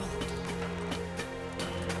I'm ready!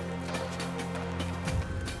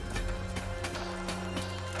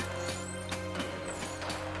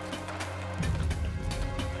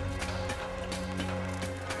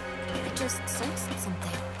 I just sensed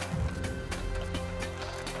something.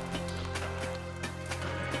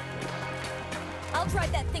 I'll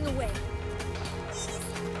drive that thing away.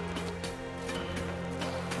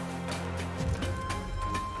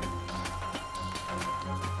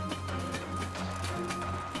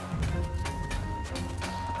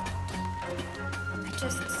 I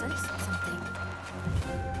just sensed something.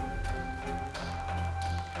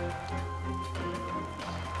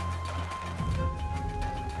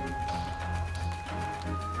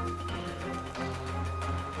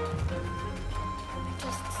 I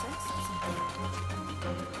just sensed something.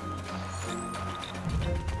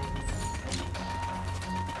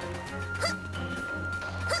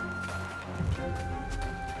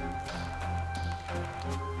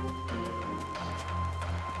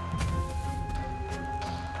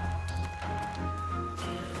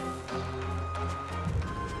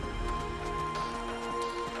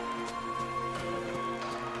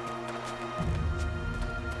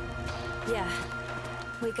 Yeah,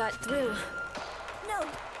 we got through. No,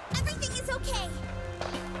 everything is okay!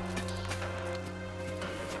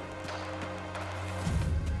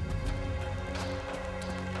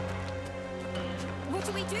 What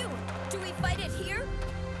do we do? Do we fight it here?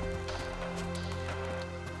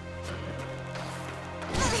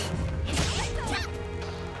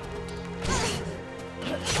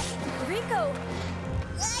 Rico!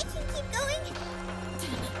 I can keep going!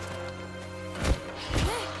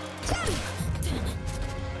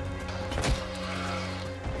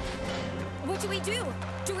 What do we do?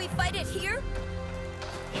 Do we fight it here?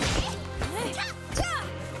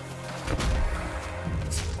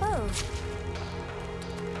 Oh.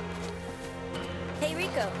 Hey,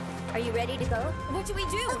 Rico, Are you ready to go? What do we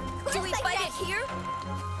do? Do we fight it here?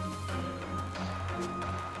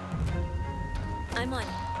 I'm on it.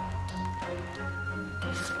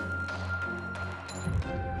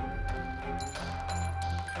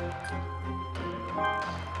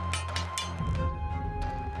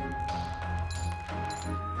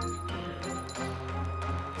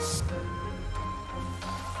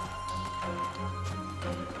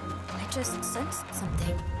 I just sensed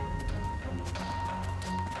something.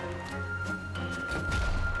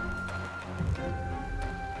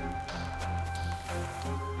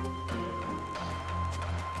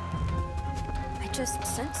 I just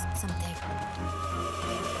sensed something.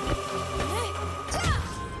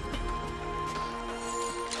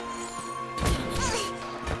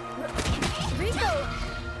 Rico!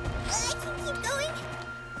 I can keep going.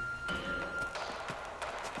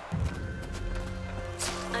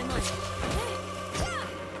 I'm on it.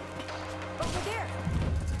 Over there.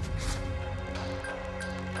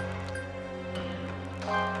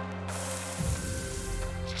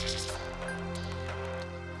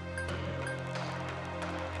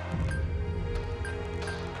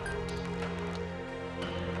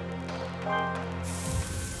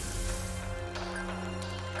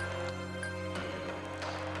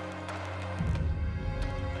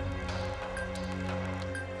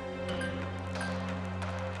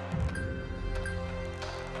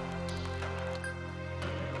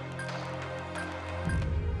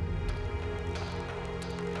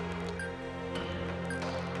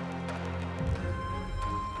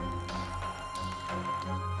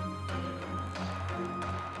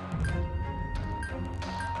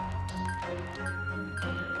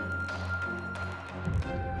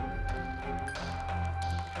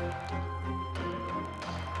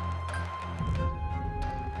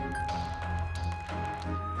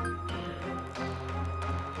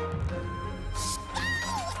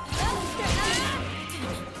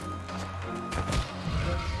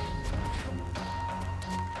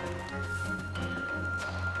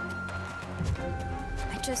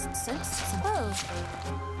 I just sensed something. Oh.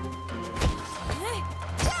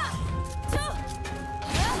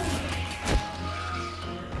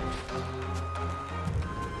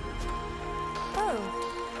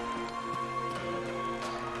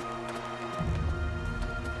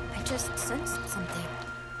 I just sensed something.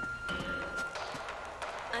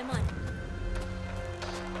 I'm on it.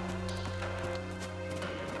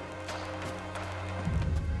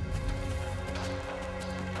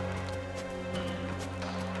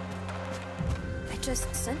 I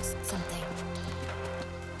just sensed something.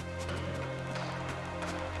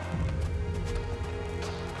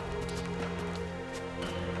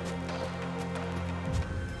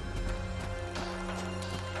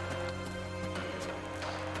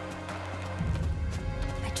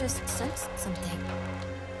 I just sensed something.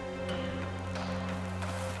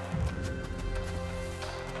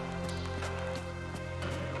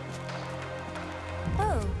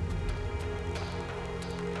 Oh.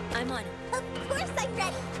 I'm on it. Of course I'm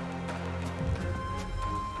ready.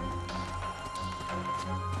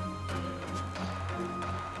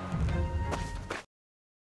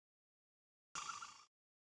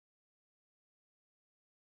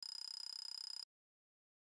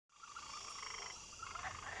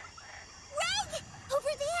 Reg!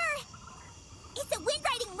 Over there! It's a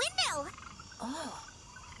wind-riding windmill! Oh.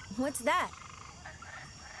 What's that?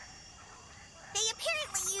 They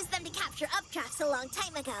apparently used them to capture updrafts a long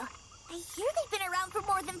time ago. I hear they've been around for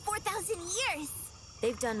more than 4,000 years.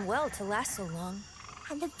 They've done well to last so long.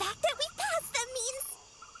 And the fact that we passed them means...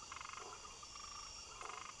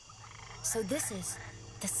 So this is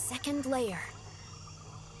the second layer.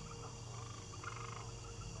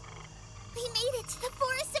 We made it to the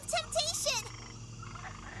Forest of Temptation!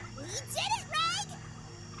 We did it, Reg!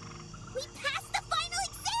 We passed the final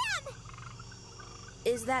exam!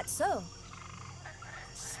 Is that so?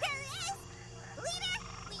 Sure is! Leader,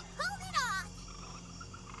 we pulled it off!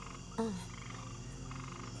 Oh.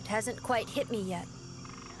 It hasn't quite hit me yet.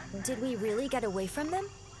 Did we really get away from them?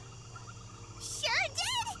 Sure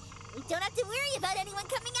did! We don't have to worry about anyone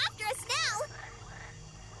coming after us now!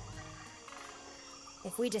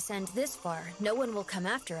 If we descend this far, no one will come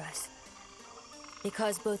after us.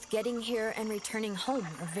 Because both getting here and returning home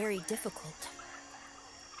are very difficult.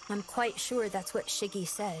 I'm quite sure that's what Shiggy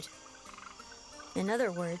said. In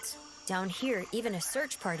other words, down here, even a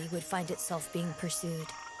search party would find itself being pursued.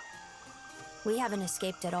 We haven't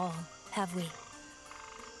escaped at all, have we?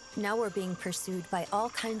 Now we're being pursued by all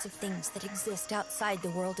kinds of things that exist outside the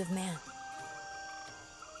world of man.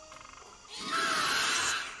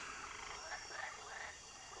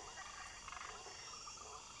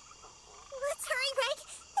 Let's hurry, Reg!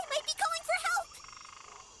 They might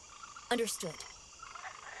Understood.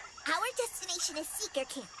 Our destination is Seeker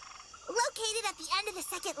Camp, located at the end of the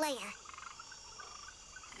second layer.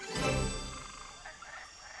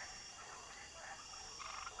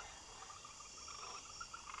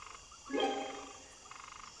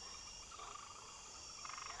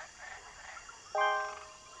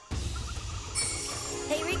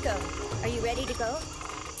 Hey, Rico, are you ready to go?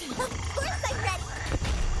 Of course I'm ready!